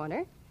at the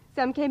corner.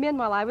 Some came in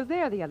while I was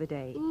there the other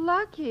day.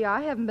 Lucky.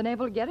 I haven't been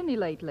able to get any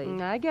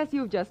lately. I guess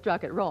you've just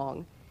struck it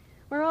wrong.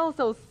 We're all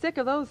so sick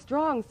of those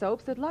strong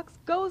soaps that Lux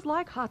goes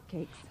like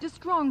hotcakes. Do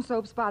strong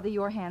soaps bother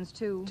your hands,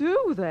 too?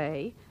 Do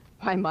they?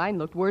 Why, mine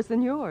looked worse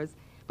than yours.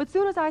 But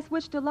soon as I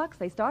switched to Lux,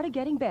 they started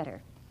getting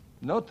better.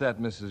 Note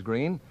that, Mrs.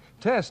 Green.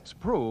 Tests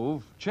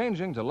prove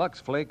changing to Lux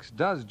Flakes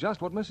does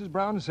just what Mrs.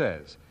 Brown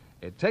says.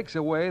 It takes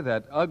away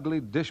that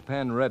ugly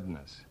dishpan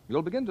redness.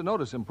 You'll begin to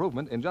notice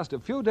improvement in just a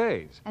few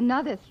days.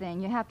 Another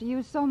thing, you have to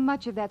use so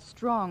much of that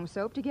strong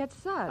soap to get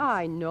suds.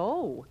 I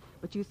know,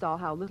 but you saw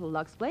how little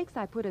Lux Flakes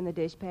I put in the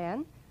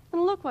dishpan.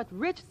 And look what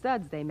rich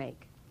suds they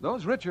make.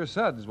 Those richer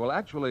suds will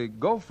actually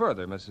go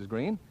further, Mrs.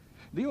 Green.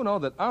 Do you know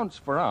that ounce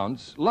for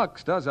ounce,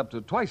 Lux does up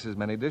to twice as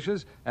many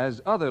dishes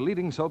as other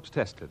leading soaps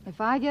tested? If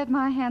I get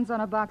my hands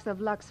on a box of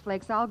Lux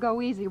Flakes, I'll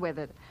go easy with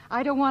it.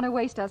 I don't want to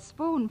waste a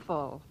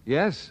spoonful.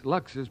 Yes,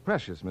 Lux is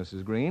precious,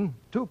 Mrs. Green.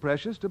 Too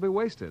precious to be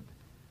wasted.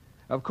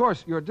 Of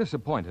course, you're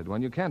disappointed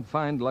when you can't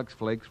find Lux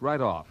Flakes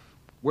right off.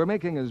 We're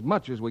making as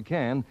much as we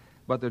can,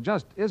 but there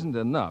just isn't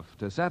enough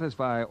to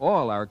satisfy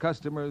all our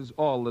customers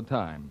all the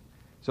time.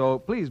 So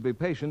please be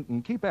patient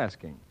and keep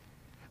asking.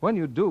 When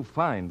you do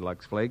find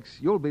Lux Flakes,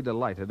 you'll be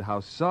delighted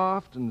how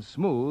soft and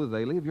smooth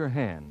they leave your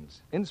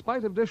hands, in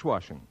spite of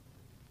dishwashing.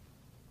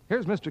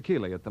 Here's Mr.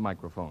 Keeley at the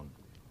microphone.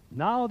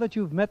 Now that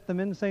you've met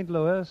them in St.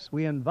 Louis,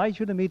 we invite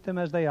you to meet them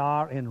as they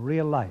are in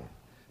real life.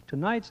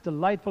 Tonight's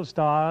delightful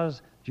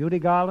stars, Judy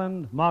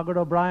Garland, Margaret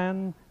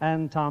O'Brien,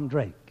 and Tom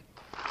Drake.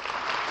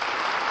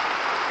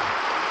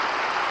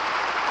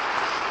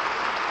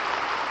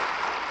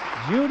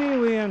 Judy,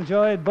 we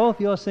enjoyed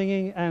both your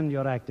singing and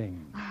your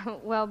acting.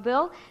 Well,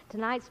 Bill,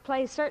 tonight's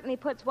play certainly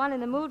puts one in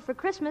the mood for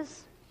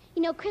Christmas.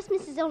 You know,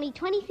 Christmas is only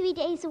 23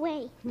 days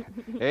away.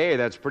 Hey,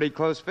 that's pretty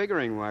close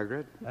figuring,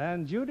 Margaret.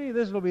 And, Judy,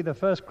 this will be the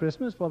first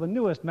Christmas for the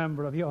newest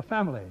member of your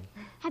family.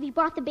 Have you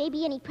bought the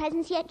baby any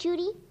presents yet,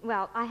 Judy?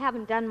 Well, I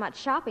haven't done much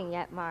shopping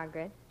yet,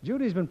 Margaret.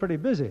 Judy's been pretty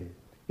busy.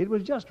 It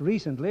was just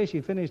recently she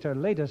finished her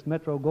latest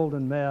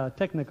Metro-Goldwyn-Mayer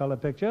Technicolor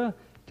picture,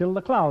 Till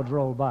the Clouds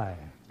Roll By.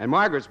 And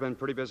Margaret's been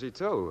pretty busy,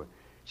 too.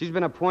 She's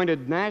been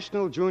appointed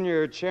National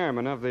Junior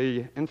Chairman of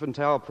the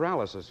Infantile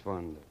Paralysis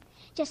Fund.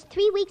 Just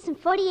 3 weeks and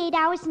 48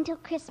 hours until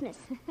Christmas.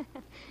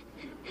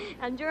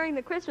 And during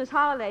the Christmas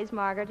holidays,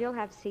 Margaret, you'll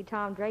have to see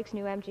Tom Drake's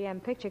new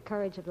MGM picture,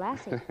 Courage of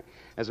Lassie.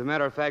 As a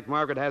matter of fact,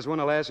 Margaret has one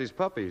of Lassie's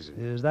puppies.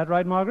 Is that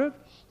right, Margaret?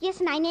 Yes,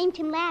 and I named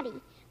him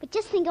Laddie. But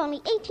just think, only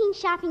 18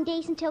 shopping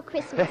days until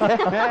Christmas.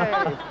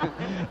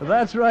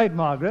 That's right,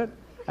 Margaret.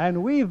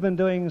 And we've been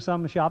doing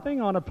some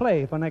shopping on a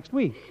play for next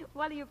week.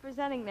 What are you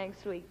presenting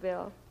next week,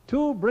 Bill?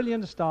 2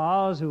 brilliant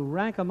stars who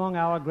rank among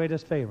our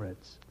greatest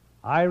favorites,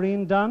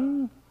 Irene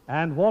Dunn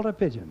and Walter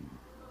Pidgeon.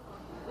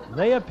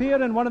 They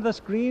appear in one of the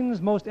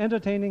screen's most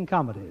entertaining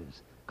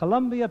comedies,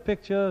 Columbia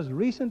Pictures'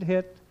 recent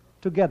hit,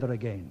 Together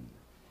Again.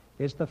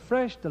 It's the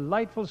fresh,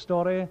 delightful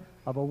story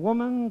of a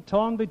woman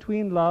torn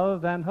between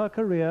love and her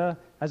career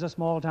as a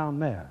small-town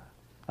mayor.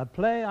 A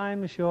play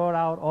I'm sure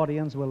our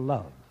audience will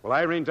love. Well,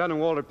 Irene Dunn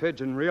and Walter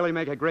Pidgeon really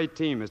make a great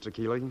team, Mr.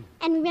 Keeley.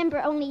 And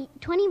remember, only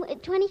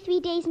 23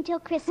 days until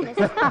Christmas.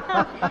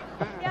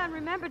 Yeah, and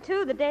remember,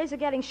 too, the days are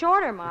getting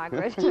shorter,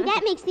 Margaret. Gee,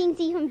 that makes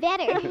things even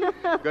better.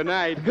 Good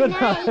night. Good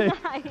night.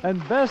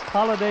 And best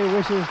holiday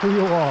wishes to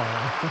you all.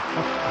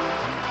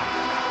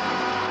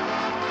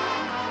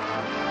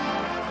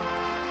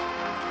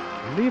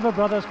 Lever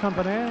Brothers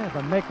Company,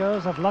 the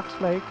makers of Lux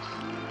Flakes,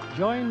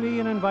 join me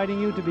in inviting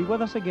you to be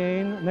with us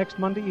again next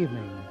Monday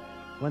evening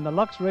when the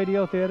Lux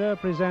Radio Theater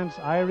presents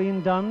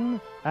Irene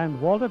Dunn and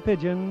Walter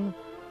Pidgeon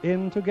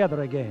in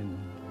Together Again.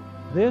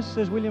 This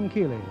is William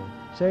Keeley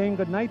saying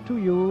good night to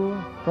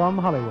you from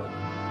Hollywood.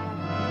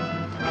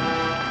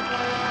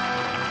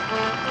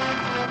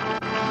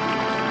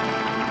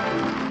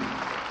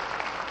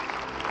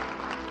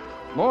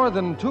 More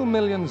than 2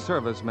 million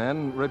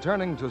servicemen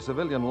returning to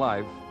civilian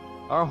life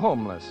are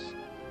homeless.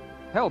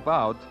 Help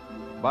out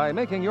by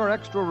making your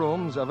extra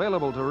rooms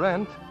available to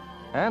rent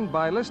and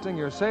by listing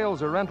your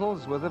sales or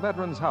rentals with the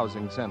Veterans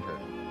Housing Center.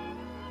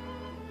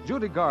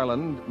 Judy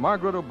Garland,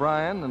 Margaret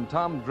O'Brien, and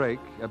Tom Drake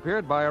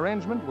appeared by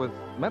arrangement with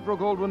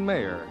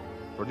Metro-Goldwyn-Mayer,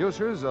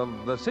 producers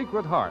of The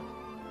Secret Heart.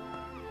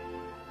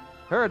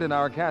 Heard in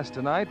our cast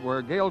tonight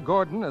were Gail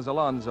Gordon as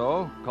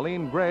Alonzo,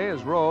 Colleen Gray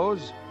as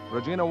Rose,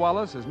 Regina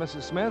Wallace as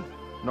Mrs. Smith,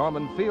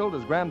 Norman Field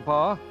as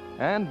Grandpa,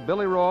 and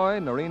Billy Roy,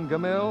 Noreen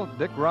Gamil,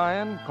 Dick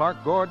Ryan,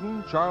 Clark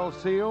Gordon, Charles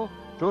Seal,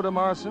 Truda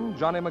Marson,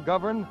 Johnny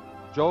McGovern,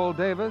 Joel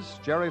Davis,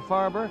 Jerry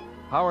Farber,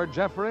 Howard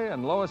Jeffrey,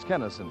 and Lois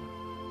Kennison.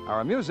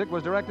 Our music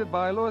was directed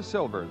by Louis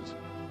Silvers.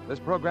 This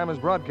program is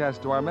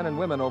broadcast to our men and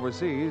women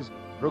overseas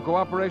through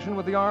cooperation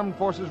with the Armed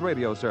Forces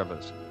Radio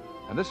Service.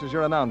 And this is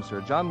your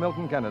announcer, John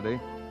Milton Kennedy,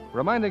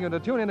 reminding you to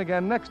tune in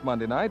again next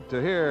Monday night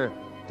to hear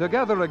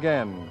Together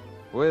Again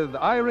with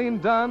Irene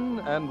Dunn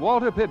and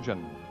Walter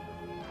Pidgeon.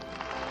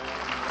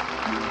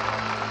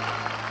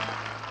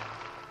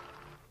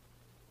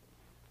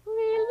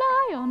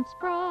 Rely on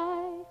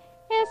Spry,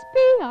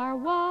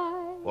 S-P-R-Y.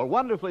 For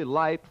wonderfully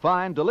light,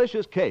 fine,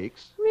 delicious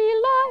cakes.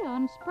 Rely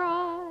on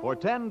Spry. For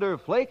tender,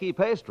 flaky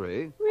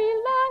pastry.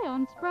 Rely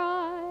on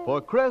Spry.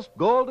 For crisp,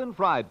 golden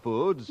fried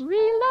foods.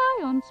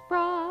 Rely on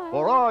Spry.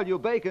 For all you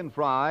bake and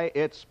fry,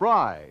 it's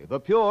Spry, the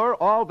pure,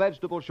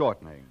 all-vegetable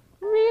shortening.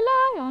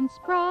 Rely on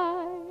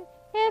Spry,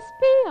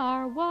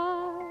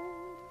 S-P-R-Y.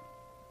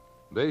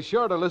 Be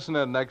sure to listen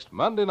in next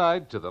Monday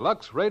night to the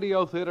Lux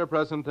Radio Theater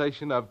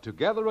presentation of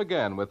Together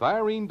Again with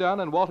Irene Dunn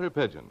and Walter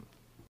Pidgeon.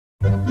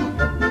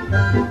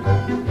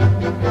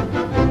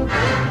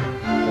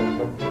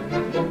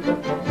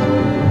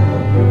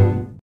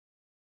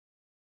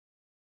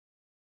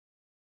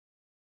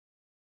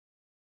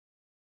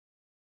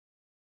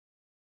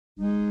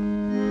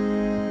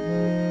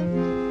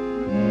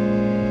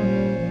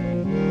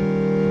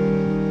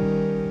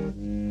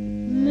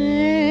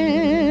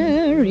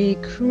 Merry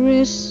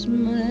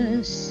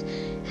Christmas.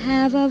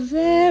 Have a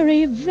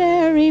very,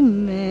 very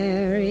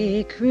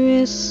Merry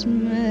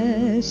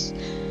Christmas.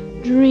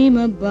 Dream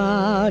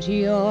about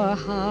your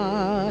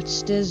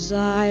heart's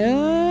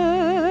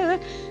desire.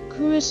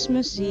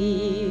 Christmas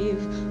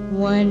Eve,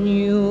 when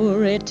you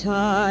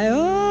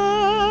retire,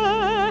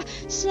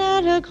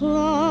 Santa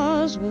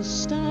Claus will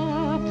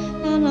stop,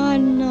 and I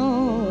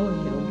know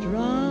he'll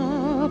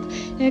drop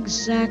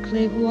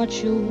exactly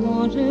what you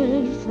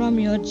wanted from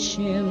your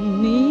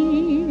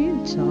chimney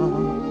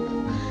top.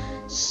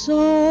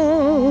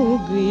 So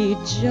be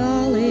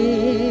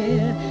jolly,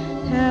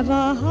 have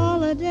a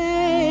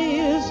holiday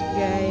as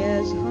gay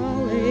as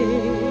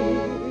holly.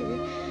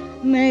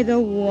 May the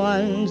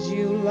ones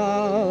you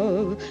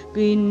love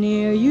be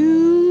near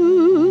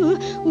you,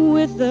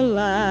 with the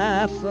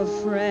laugh of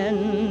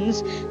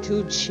friends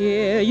to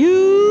cheer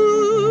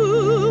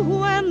you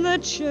when the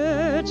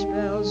church church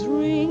bells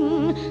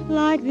ring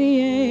like the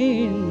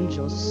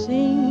angels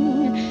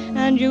sing,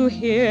 and you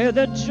hear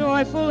the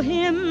joyful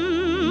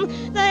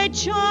hymn they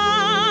chime.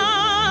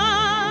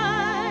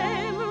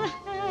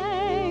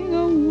 Hang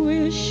a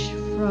wish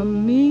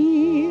from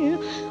me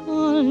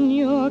on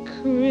your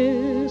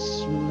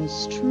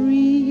Christmas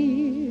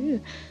tree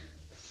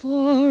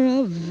for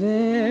a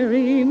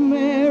very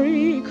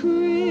Merry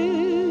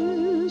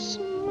Christmas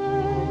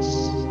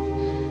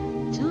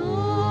time.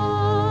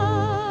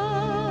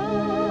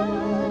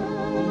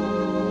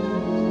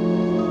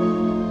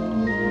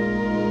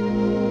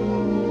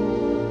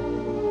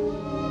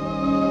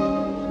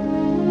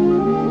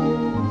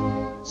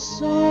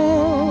 So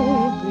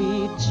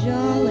be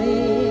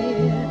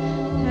jolly,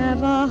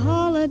 have a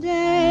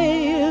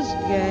holiday as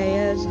gay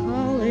as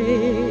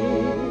holly.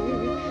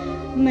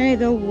 May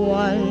the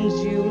ones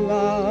you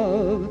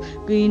love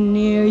be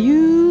near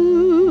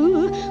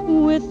you,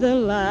 with the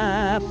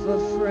laugh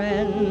of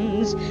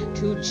friends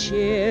to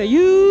cheer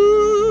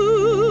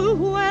you.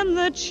 When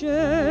the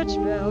church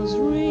bells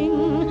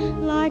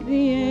ring like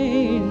the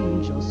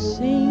angels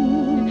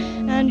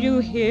sing, and you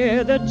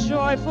hear the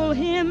joyful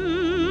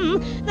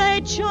hymn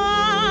they chime.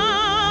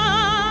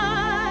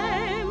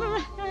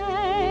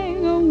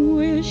 Hang a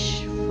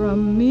wish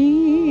from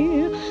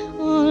me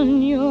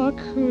on your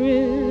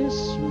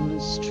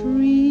Christmas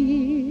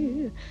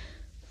tree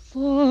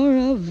for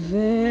a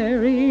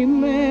very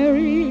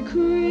Merry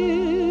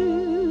Christmas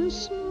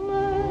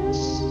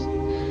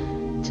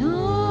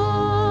time.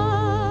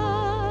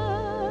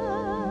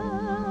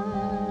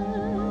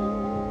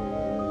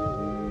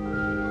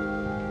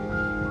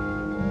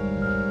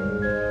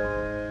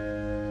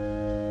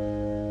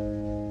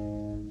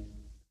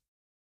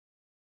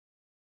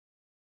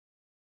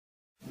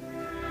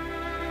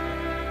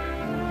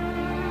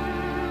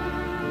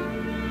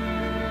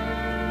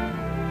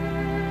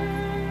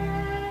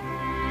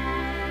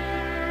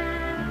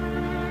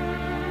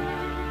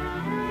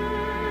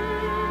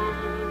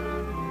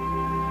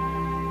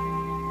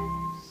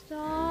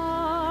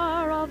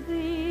 Star of the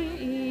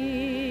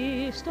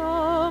East,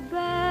 O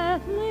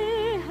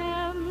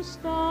Bethlehem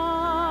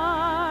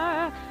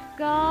star,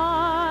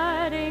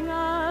 guiding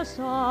us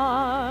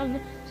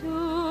on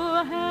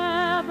to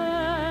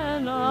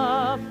heaven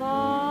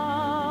afar.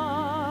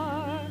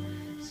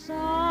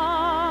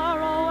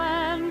 Sorrow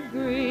and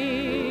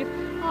grief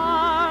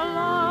are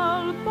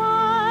lulled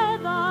by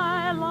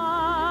thy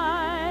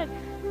light,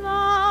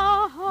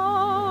 the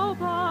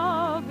hope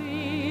of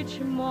each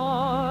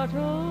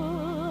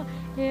mortal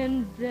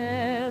in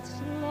death's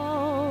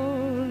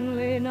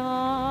lonely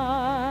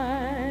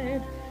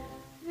night.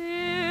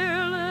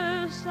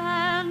 Fearless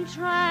and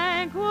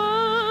tranquil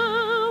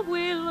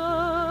we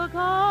look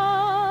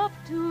up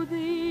to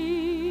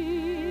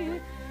thee,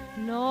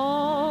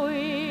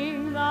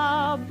 knowing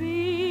thou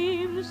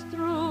beams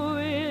through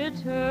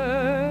eternity.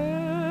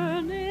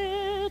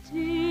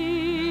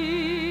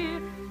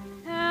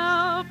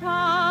 Help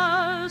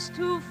us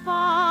to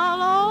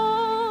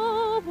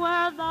follow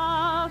where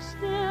thou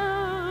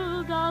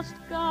still dost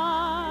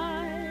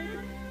guide,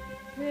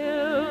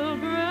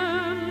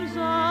 pilgrims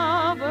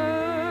of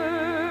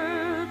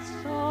earth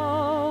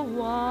so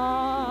wide.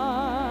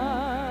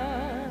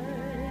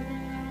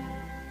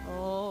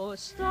 O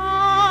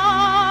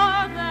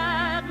star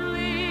that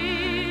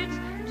leads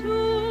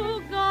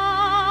to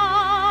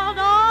God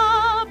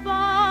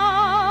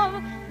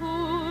above,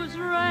 whose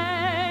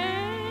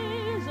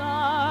rays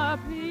are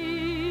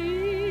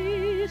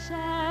peace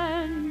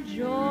and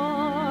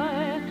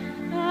joy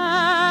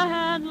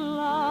and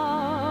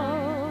love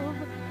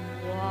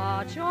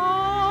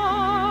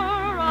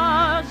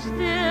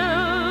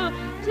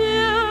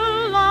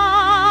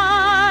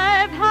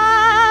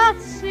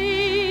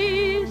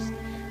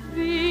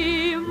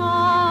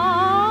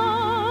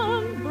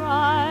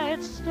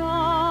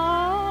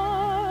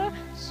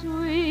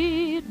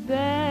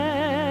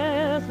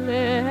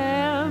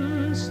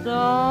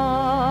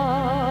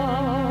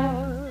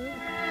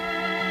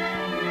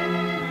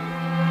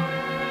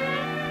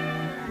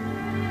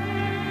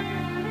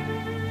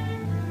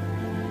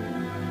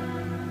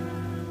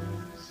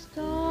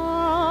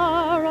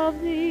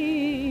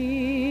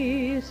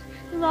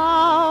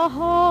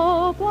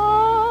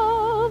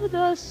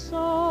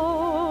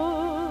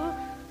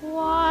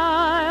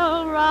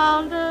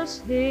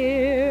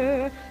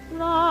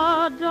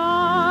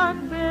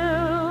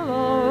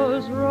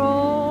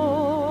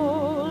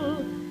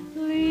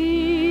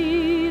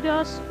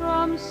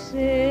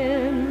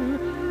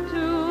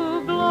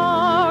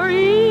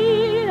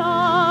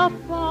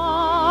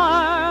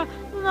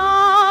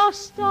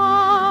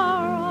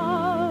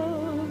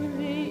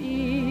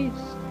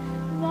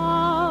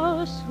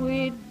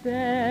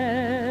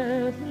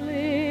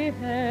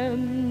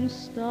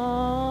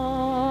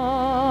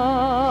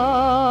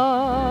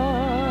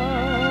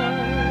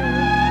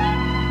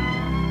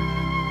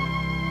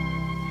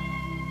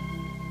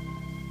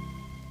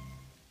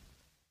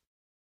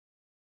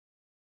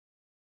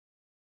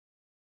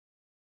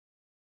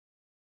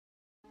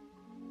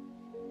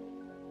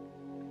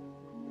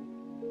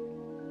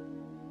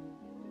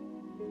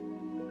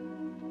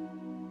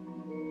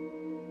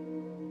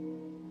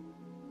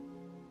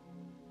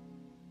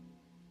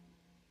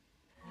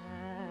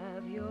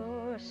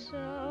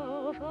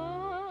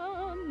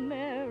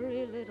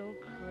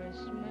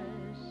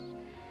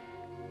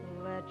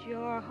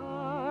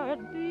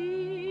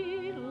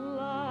be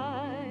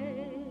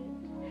light.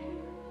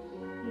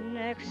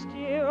 Next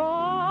year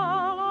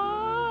all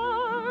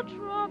our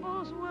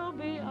troubles will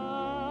be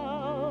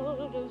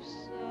out of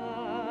sight.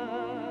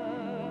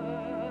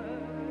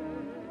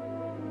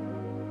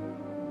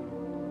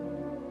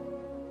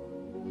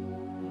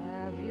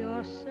 Have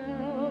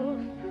yourself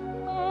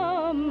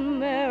a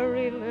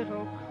merry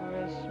little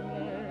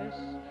Christmas.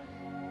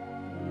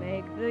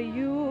 Make the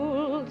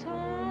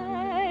Yuletide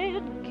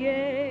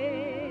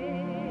gay.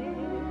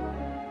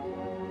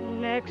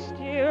 Next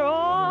year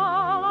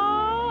all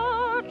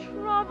our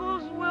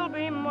troubles will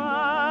be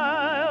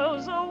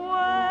miles away.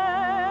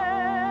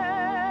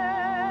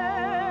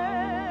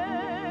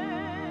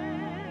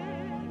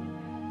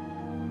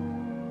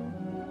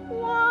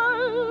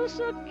 Once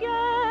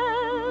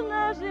again,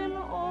 as in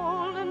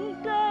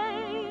olden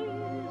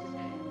days,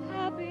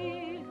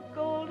 happy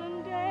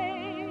golden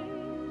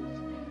days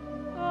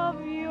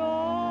of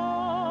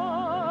yore.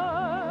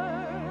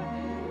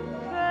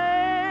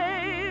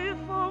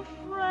 Faithful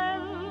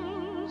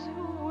friends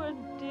who were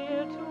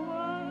dear to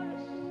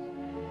us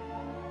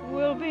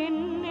will be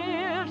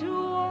near to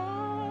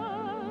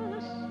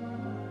us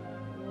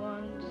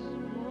once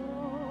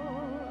more.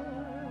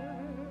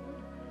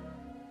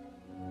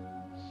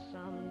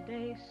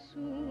 Someday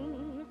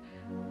soon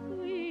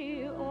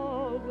we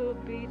all will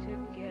be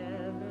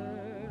together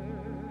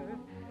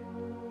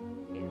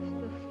if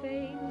the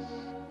fates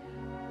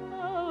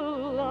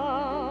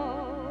allow.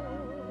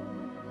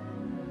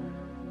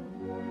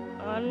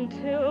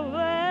 Until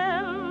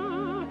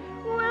then,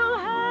 we'll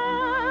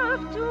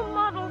have to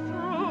muddle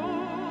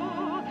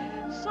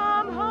through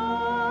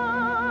somehow.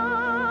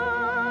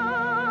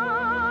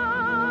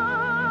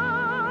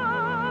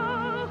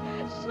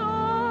 So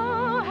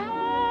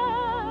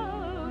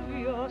have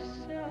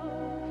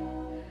yourself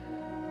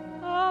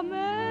a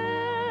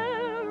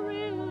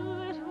merry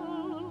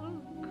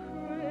little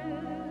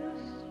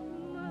Christmas.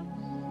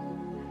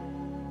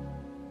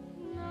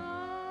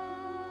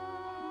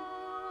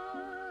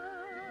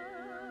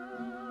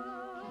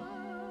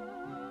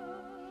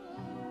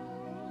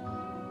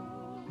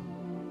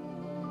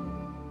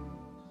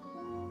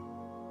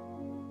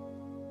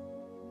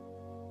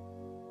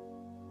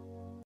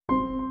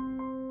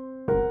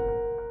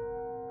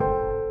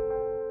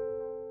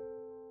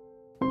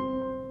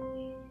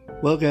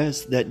 Well,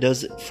 guys, that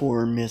does it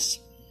for Miss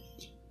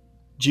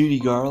Judy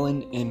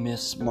Garland and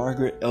Miss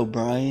Margaret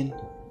O'Brien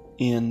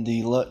in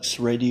the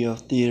Lux Radio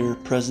Theater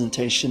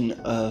presentation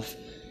of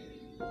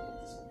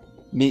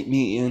Meet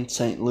Me in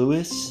St.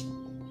 Louis.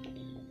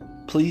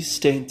 Please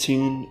stay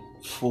tuned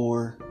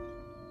for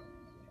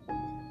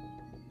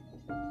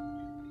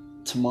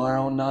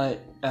tomorrow night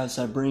as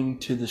I bring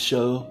to the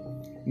show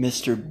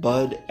Mr.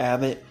 Bud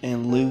Abbott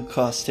and Lou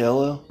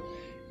Costello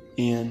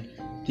in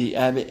the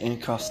Abbott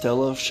and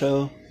Costello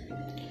Show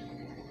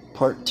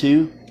Part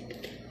 2.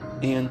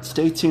 And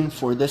stay tuned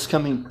for this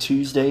coming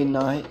Tuesday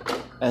night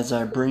as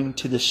I bring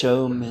to the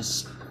show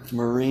Miss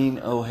Maureen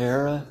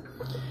O'Hara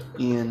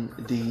in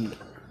the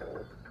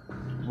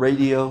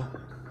radio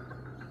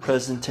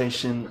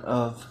presentation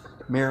of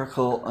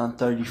Miracle on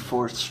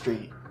 34th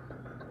Street.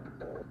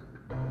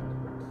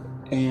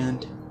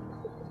 And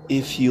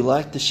if you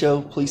like the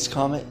show, please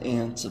comment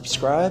and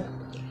subscribe.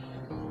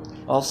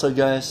 Also,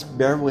 guys,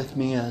 bear with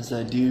me as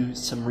I do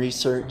some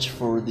research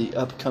for the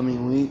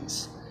upcoming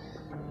weeks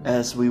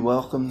as we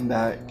welcome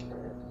back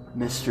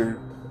Mr.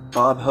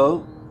 Bob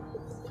Hope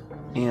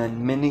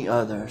and many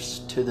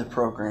others to the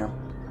program.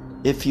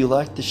 If you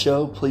like the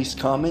show, please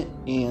comment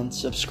and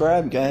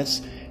subscribe,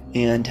 guys,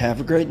 and have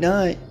a great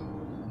night.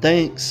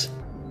 Thanks.